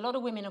 So a lot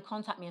of women will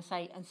contact me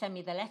and send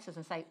me their letters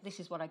and say, this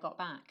is what I got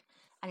back.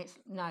 And it's,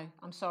 no,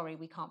 I'm sorry,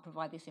 we can't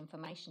provide this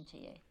information to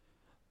you.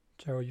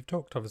 Cheryl, you've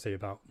talked obviously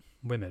about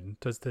women.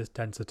 Does this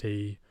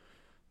density,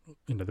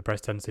 the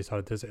breast density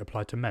side, does it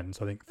apply to men?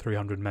 So I think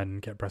 300 men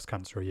get breast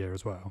cancer a year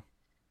as well.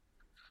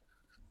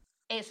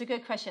 It's a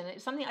good question.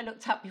 It's something I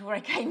looked up before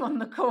I came on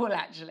the call,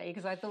 actually,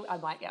 because I thought I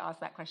might get asked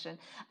that question.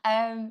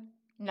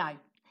 No,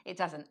 it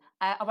doesn't.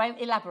 I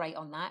won't elaborate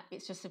on that.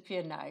 It's just a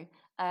pure no.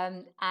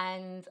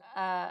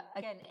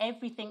 Again,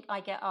 everything I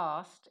get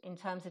asked in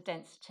terms of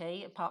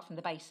density, apart from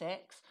the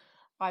basics,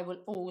 I will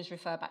always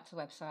refer back to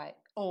the website.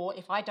 Or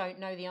if I don't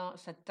know the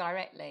answer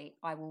directly,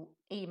 I will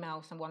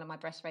email one of my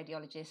breast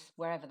radiologists,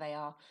 wherever they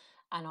are,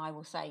 and I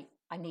will say,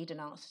 I need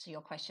an answer to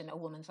your question. A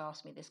woman's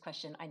asked me this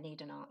question. I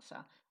need an answer.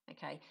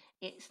 Okay.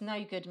 It's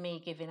no good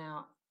me giving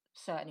out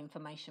certain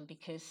information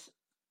because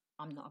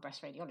I'm not a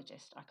breast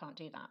radiologist. I can't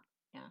do that.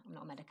 Yeah, I'm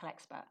not a medical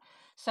expert.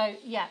 So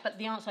yeah, but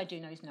the answer I do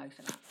know is no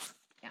for that.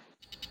 Yeah.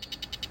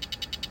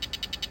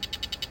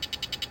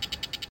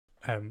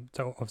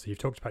 So obviously you've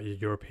talked about your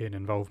European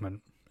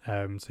involvement.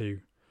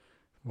 Obviously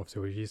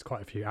we've used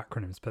quite a few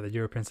acronyms, but the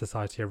European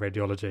Society of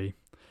Radiology.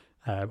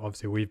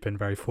 Obviously we've been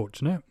very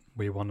fortunate.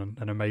 We won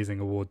an amazing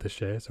award this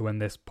year. So when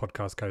this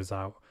podcast goes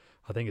out,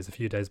 I think it's a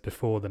few days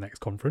before the next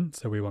conference.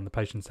 So we won the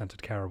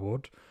Patient-Centered Care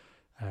Award,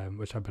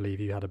 which I believe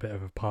you had a bit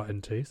of a part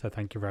into. So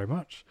thank you very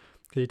much.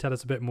 Can you tell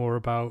us a bit more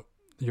about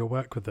your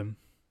work with them?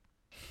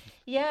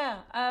 Yeah.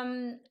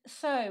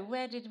 So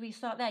where did we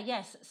start there?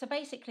 Yes. So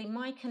basically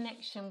my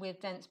connection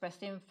with Dense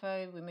Breast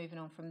Info, we're moving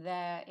on from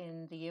there.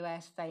 In the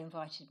US, they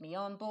invited me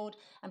on board.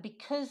 And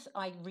because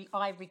I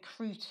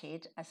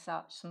recruited, as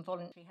such, some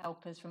voluntary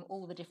helpers from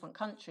all the different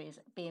countries,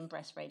 being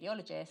breast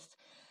radiologists,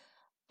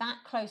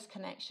 that close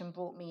connection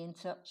brought me in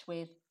touch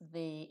with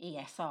the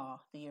ESR,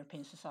 the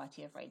European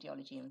Society of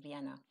Radiology in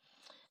Vienna.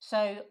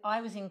 So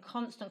I was in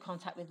constant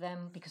contact with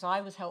them because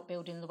I was help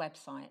building the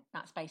website.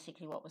 That's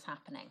basically what was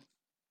happening.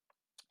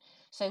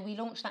 So we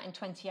launched that in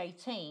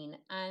 2018,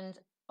 and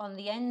on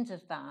the end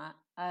of that,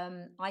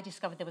 I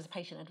discovered there was a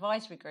patient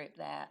advisory group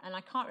there, and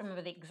I can't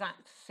remember the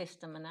exact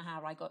system and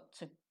how I got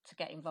to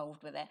get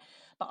involved with it,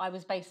 but I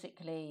was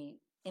basically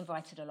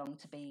invited along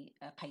to be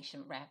a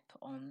patient rep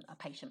on a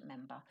patient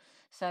member.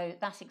 So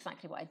that's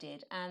exactly what I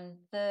did. And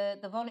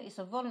it's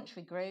a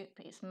voluntary group.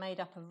 It's made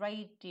up of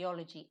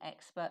radiology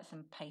experts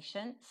and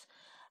patients.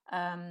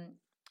 And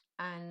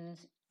I'm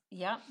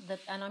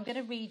going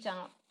to read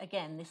out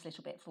again this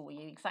little bit for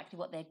you, exactly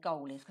what their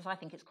goal is, because I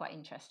think it's quite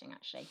interesting,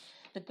 actually.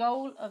 The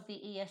goal of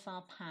the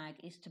ESR PAG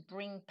is to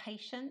bring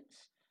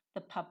patients,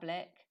 the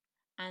public,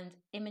 and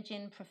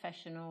imaging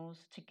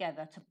professionals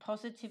together to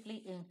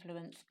positively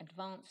influence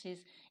advances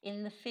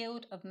in the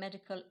field of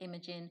medical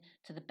imaging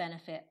to the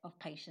benefit of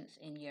patients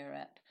in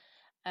Europe.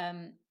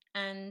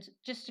 And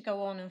just to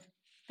go on and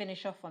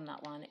finish off on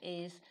that one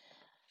is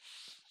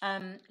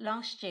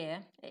last year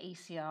at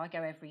ECR, I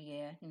go every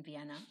year in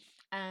Vienna,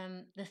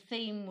 the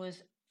theme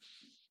was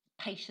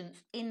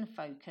patients in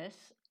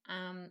focus,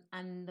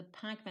 and the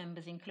PAG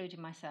members, including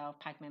myself,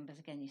 PAG members,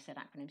 again, you said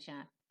acronyms,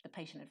 yeah, the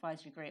patient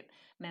advisory group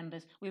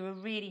members, we were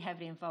really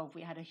heavily involved.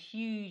 We had a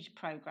huge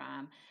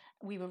program.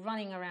 We were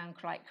running around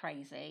like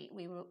crazy.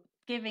 We were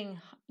giving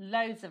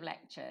loads of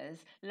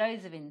lectures,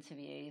 loads of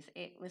interviews.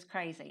 It was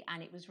crazy,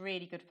 and it was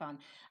really good fun.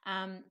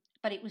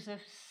 But it was a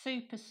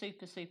super,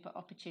 super, super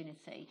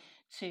opportunity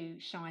to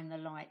shine the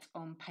light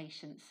on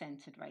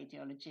patient-centered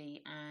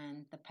radiology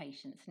and the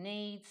patient's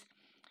needs.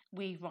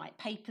 We write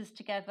papers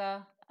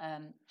together,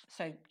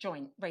 so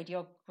joint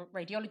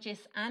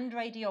radiologists and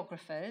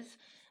radiographers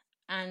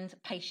and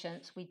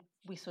patients.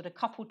 We sort of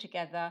couple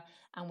together,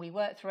 and we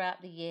work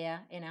throughout the year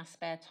in our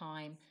spare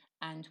time,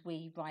 and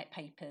we write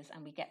papers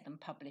and we get them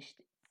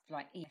published,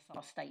 like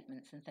ESR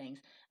statements and things.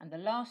 And the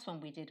last one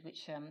we did,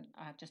 which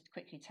I'll just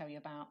quickly tell you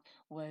about,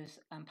 was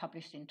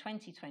published in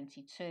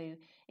 2022.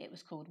 It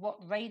was called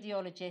What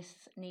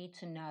Radiologists Need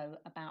to Know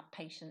About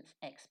Patients'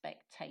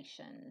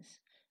 Expectations.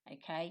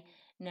 Okay,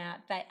 now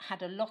they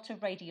had a lot of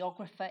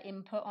radiographer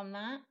input on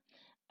that.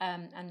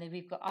 And then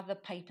we've got other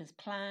papers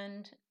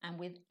planned. And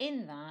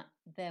within that,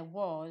 there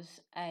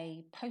was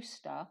a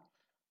poster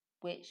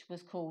which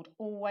was called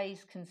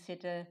Always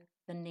Consider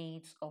the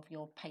Needs of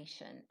Your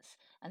Patients.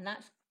 And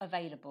that's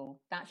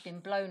available. That's been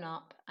blown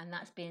up, and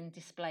that's been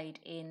displayed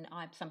in,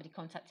 somebody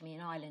contacted me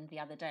in Ireland the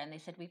other day, and they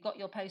said, we've got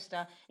your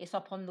poster, it's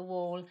up on the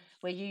wall,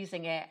 we're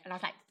using it. And I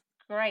was like,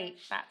 great,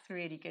 that's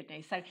really good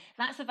news. So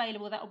that's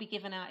available. That will be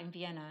given out in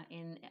Vienna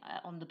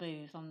on the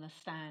booth, on the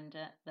stand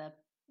at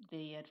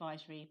the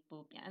advisory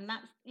board. And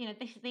that's,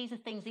 these are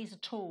things, these are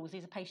tools,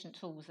 these are patient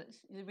tools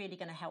that's really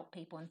going to help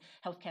people, and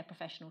healthcare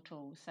professional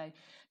tools. So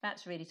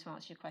that's really to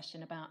answer your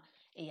question about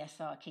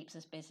ESR, keeps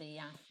us busy.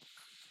 Yeah.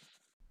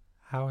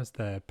 How is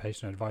the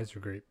patient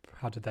advisory group?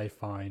 How did they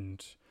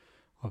find,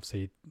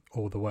 obviously,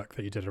 all the work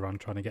that you did around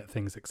trying to get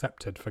things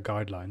accepted for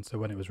guidelines? So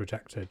when it was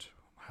rejected,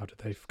 how did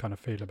they kind of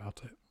feel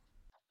about it?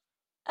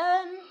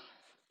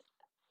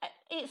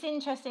 It's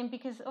interesting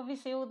because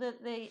obviously all the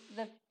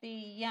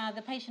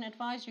patient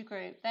advisory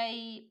group,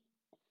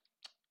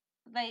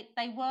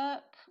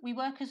 we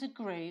work as a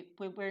group.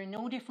 We're in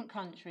all different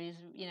countries,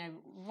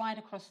 right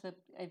across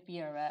of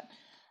Europe.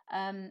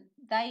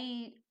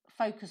 They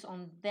focus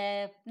on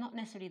not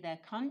necessarily their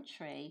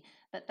country,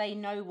 but they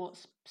know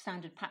what's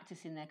standard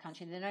practice in their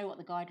country. They know what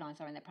the guidelines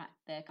are in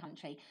their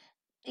country.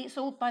 It's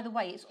all, by the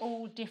way, it's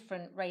all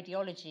different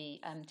radiology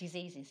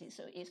diseases.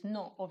 It's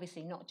not,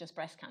 obviously not just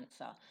breast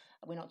cancer.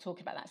 We're not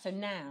talking about that. So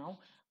now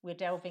we're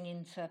delving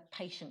into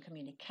patient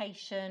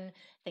communication,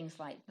 things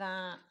like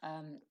that,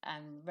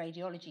 and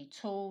radiology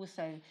tools.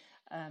 So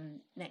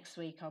next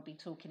week I'll be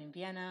talking in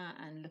Vienna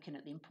and looking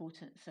at the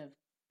importance of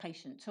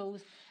patient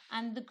tools.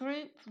 And the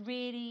group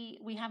really,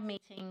 we have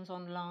meetings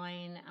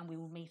online, and we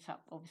will meet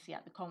up obviously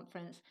at the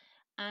conference.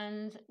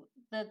 And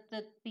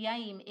the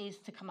aim is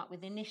to come up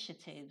with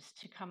initiatives,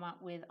 to come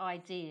up with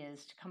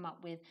ideas, to come up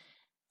with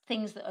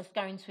things that are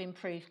going to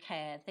improve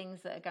care,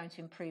 things that are going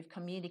to improve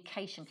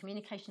communication.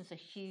 Communication is a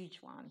huge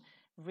one,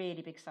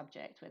 really big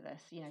subject with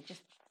us. You know,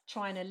 just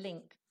trying to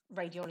link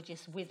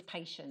radiologists with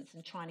patients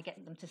and trying to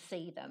get them to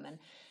see them, and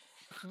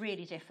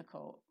really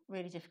difficult.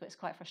 Really difficult. It's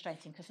quite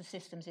frustrating because the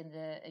systems in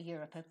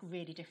Europe are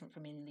really different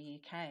from in the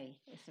UK.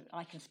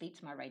 I can speak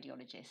to my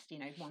radiologist, you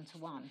know, one to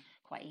one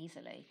quite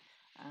easily.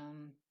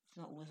 It's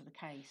not always the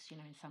case, you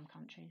know, in some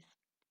countries.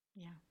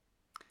 Yeah.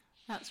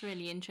 That's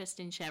really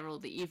interesting,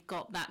 Cheryl, that you've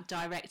got that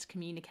direct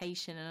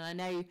communication. And I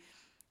know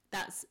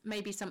that's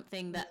maybe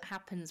something that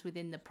happens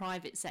within the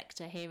private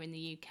sector here in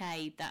the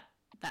UK that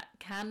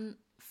can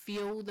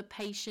fuel the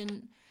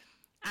patient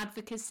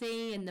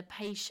advocacy and the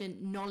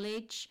patient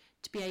knowledge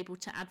to be able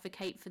to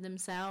advocate for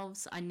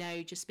themselves. I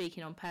know, just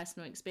speaking on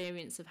personal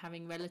experience of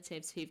having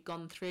relatives who've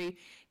gone through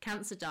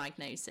cancer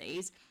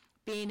diagnoses,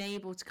 being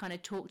able to kind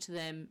of talk to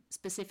them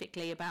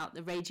specifically about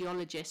the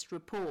radiologist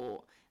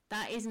report,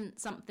 that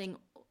isn't something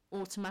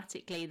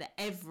automatically that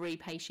every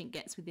patient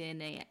gets within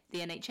the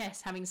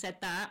NHS. Having said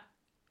that,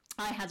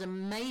 I had an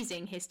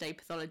amazing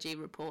histopathology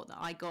report that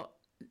I got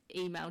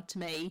emailed to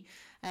me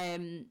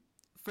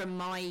from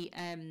my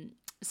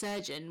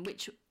surgeon,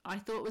 which I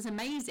thought was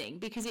amazing,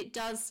 because it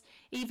does,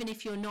 even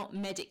if you're not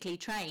medically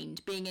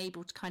trained, being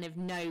able to kind of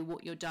know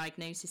what your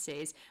diagnosis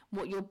is,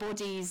 what your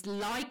body's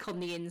like on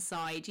the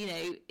inside, you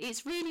know,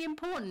 it's really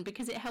important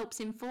because it helps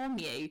inform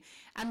you.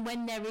 And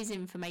when there is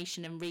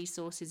information and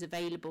resources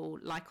available,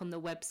 like on the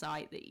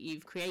website that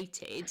you've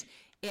created,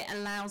 it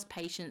allows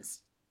patients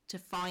to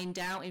find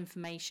out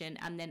information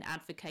and then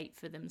advocate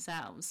for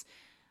themselves.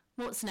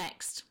 What's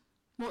next?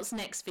 What's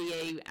next for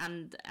you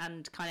and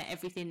kind of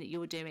everything that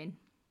you're doing?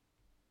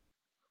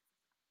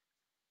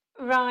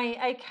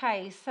 Right,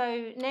 okay.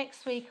 So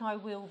next week I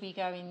will be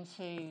going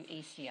to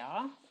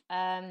ECR,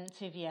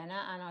 to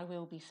Vienna, and I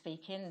will be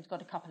speaking. I've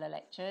got a couple of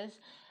lectures.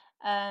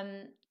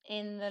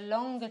 In the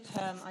longer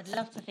term, I'd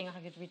love to think I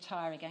could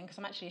retire again, because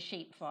I'm actually a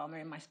sheep farmer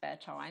in my spare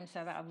time.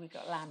 So that we've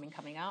got lambing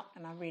coming up,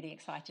 and I'm really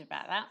excited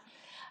about that.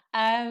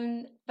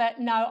 But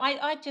no,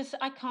 I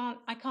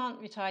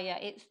can't retire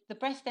yet. It's the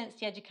breast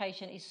density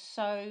education is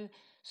so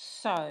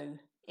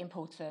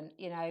important.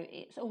 You know,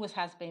 it always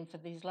has been for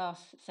these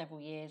last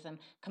several years. I'm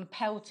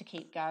compelled to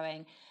keep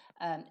going.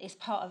 It's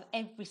part of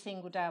every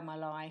single day of my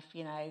life.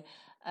 You know,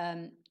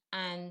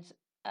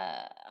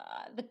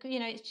 you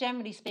know, it's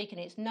generally speaking,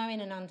 it's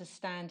knowing and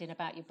understanding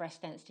about your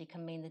breast density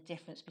can mean the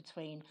difference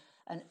between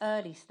an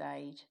early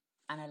stage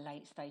and a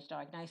late stage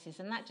diagnosis,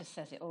 and that just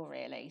says it all,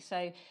 really.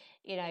 So,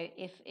 you know,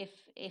 if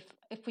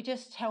we're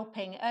just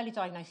helping, early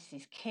diagnosis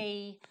is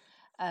key.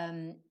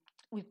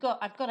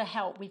 I've got to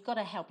help. We've got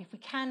to help. If we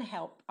can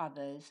help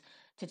others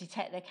to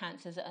detect their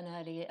cancers at an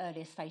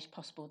earlier stage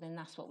possible, then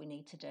that's what we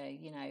need to do.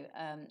 You know,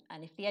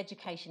 and if the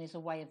education is a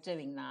way of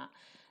doing that,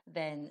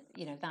 then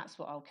you know that's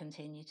what I'll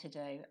continue to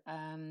do.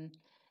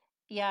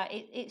 Yeah,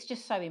 it's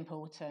just so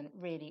important,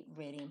 really,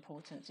 really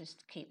important, just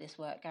to keep this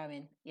work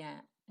going. Yeah,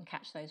 and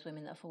catch those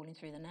women that are falling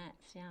through the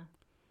nets. Yeah.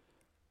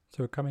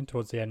 So we're coming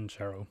towards the end,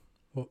 Cheryl.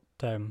 What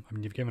I mean,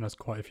 you've given us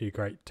quite a few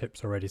great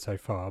tips already so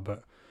far,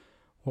 but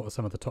what are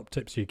some of the top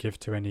tips you give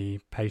to any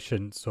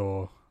patients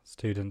or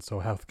students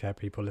or healthcare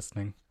people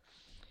listening?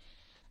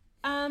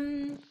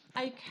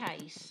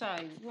 Okay, so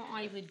what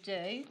I would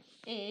do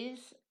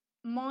is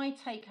my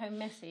take-home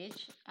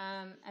message,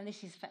 and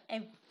this is for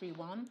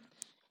everyone.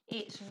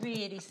 It's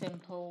really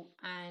simple,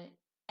 and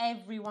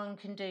everyone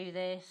can do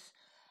this.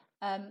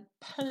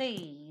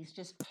 Please,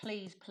 just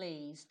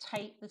please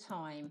take the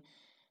time.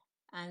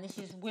 And this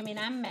is women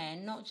and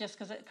men, not just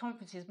because at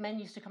conferences, men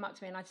used to come up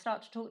to me and I'd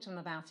start to talk to them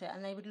about it,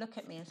 and they would look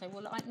at me and say,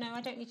 well, no,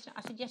 I don't need to know.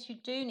 I said, yes, you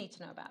do need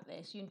to know about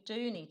this. You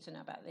do need to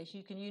know about this.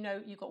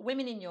 You've got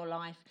women in your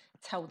life,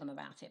 tell them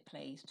about it,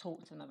 please.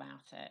 Talk to them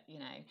about it, you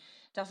know,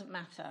 doesn't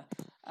matter.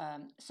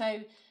 So,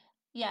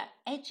 yeah,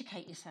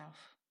 educate yourself.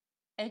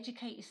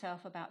 Educate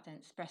yourself about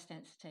breast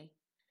density.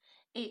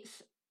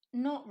 It's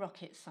not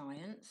rocket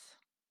science,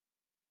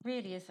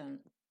 really isn't,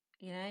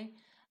 you know.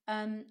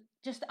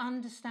 Just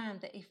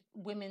understand that if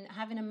women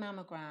having a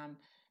mammogram,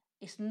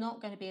 it's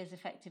not going to be as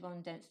effective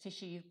on dense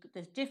tissue.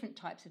 There's different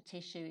types of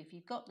tissue. If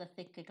you've got the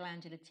thicker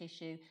glandular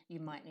tissue,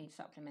 you might need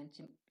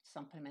supplemental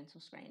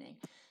screening.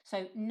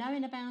 So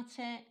knowing about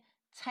it,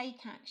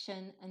 take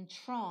action and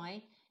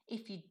try.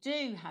 If you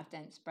do have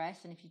dense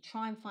breasts, and if you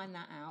try and find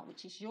that out,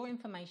 which is your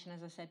information,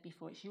 as I said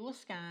before, it's your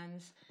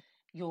scans,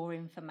 your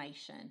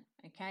information.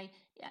 Okay,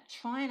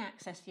 try and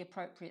access the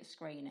appropriate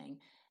screening.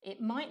 It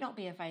might not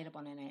be available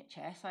on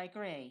NHS, I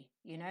agree,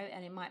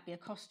 and it might be a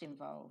cost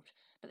involved.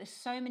 But there's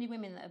so many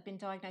women that have been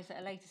diagnosed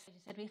at a later stage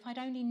and said, if I'd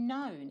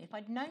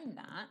known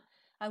that,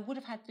 I would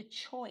have had the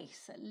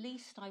choice. At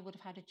least I would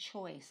have had a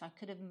choice. I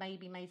could have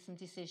maybe made some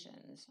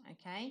decisions.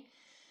 Okay,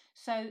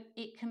 so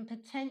it can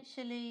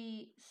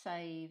potentially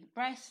save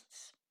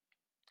breasts,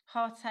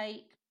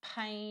 heartache,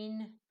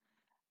 pain,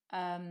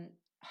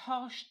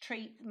 harsh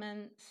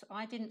treatments.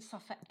 I didn't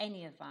suffer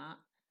any of that.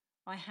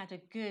 I had a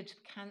good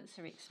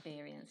cancer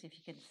experience, if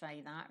you could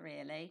say that,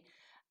 really.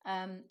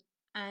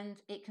 And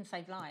it can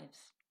save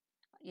lives,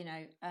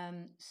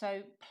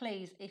 so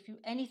please, if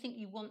anything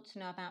you want to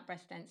know about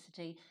breast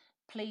density,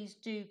 please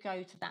do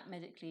go to that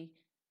medically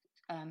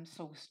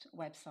sourced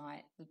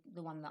website,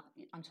 the one that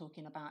I'm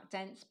talking about,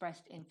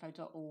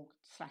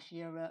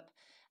 densebreastinfo.org/Europe,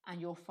 and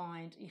you'll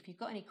find, if you've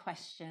got any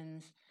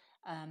questions,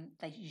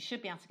 you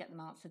should be able to get them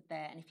answered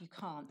there. And if you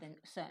can't, then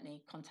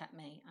certainly contact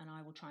me and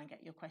I will try and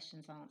get your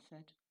questions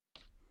answered.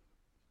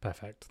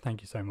 Perfect.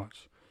 Thank you so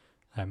much.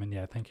 And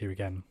yeah, thank you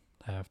again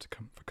for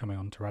coming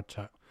on to Rad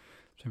Chat.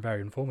 It's been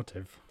very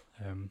informative.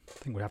 I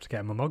think we have to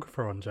get a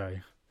mammographer on,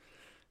 Jo.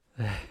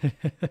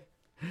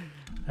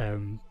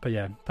 But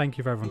yeah, thank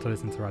you for everyone to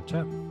listen to Rad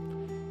Chat.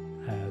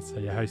 So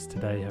your hosts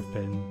today have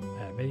been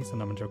me, so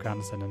I'm Jill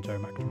Anderson, and Jo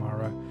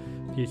McNamara.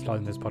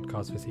 Utilising this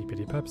podcast for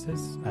CPD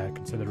purposes,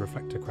 consider the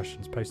reflector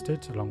questions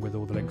posted, along with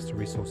all the links to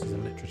resources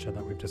and literature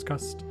that we've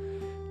discussed.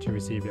 To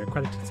receive your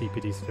accredited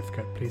CPD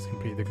certificate, please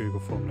complete the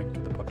Google form linked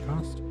to the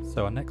podcast.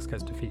 So our next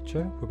guest to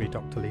feature will be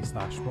Dr. Lisa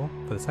Ashmore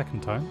for the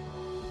second time,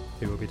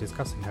 who will be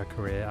discussing her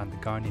career and the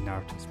Gynae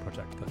Narratives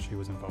project that she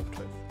was involved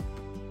with.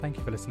 Thank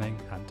you for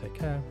listening and take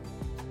care.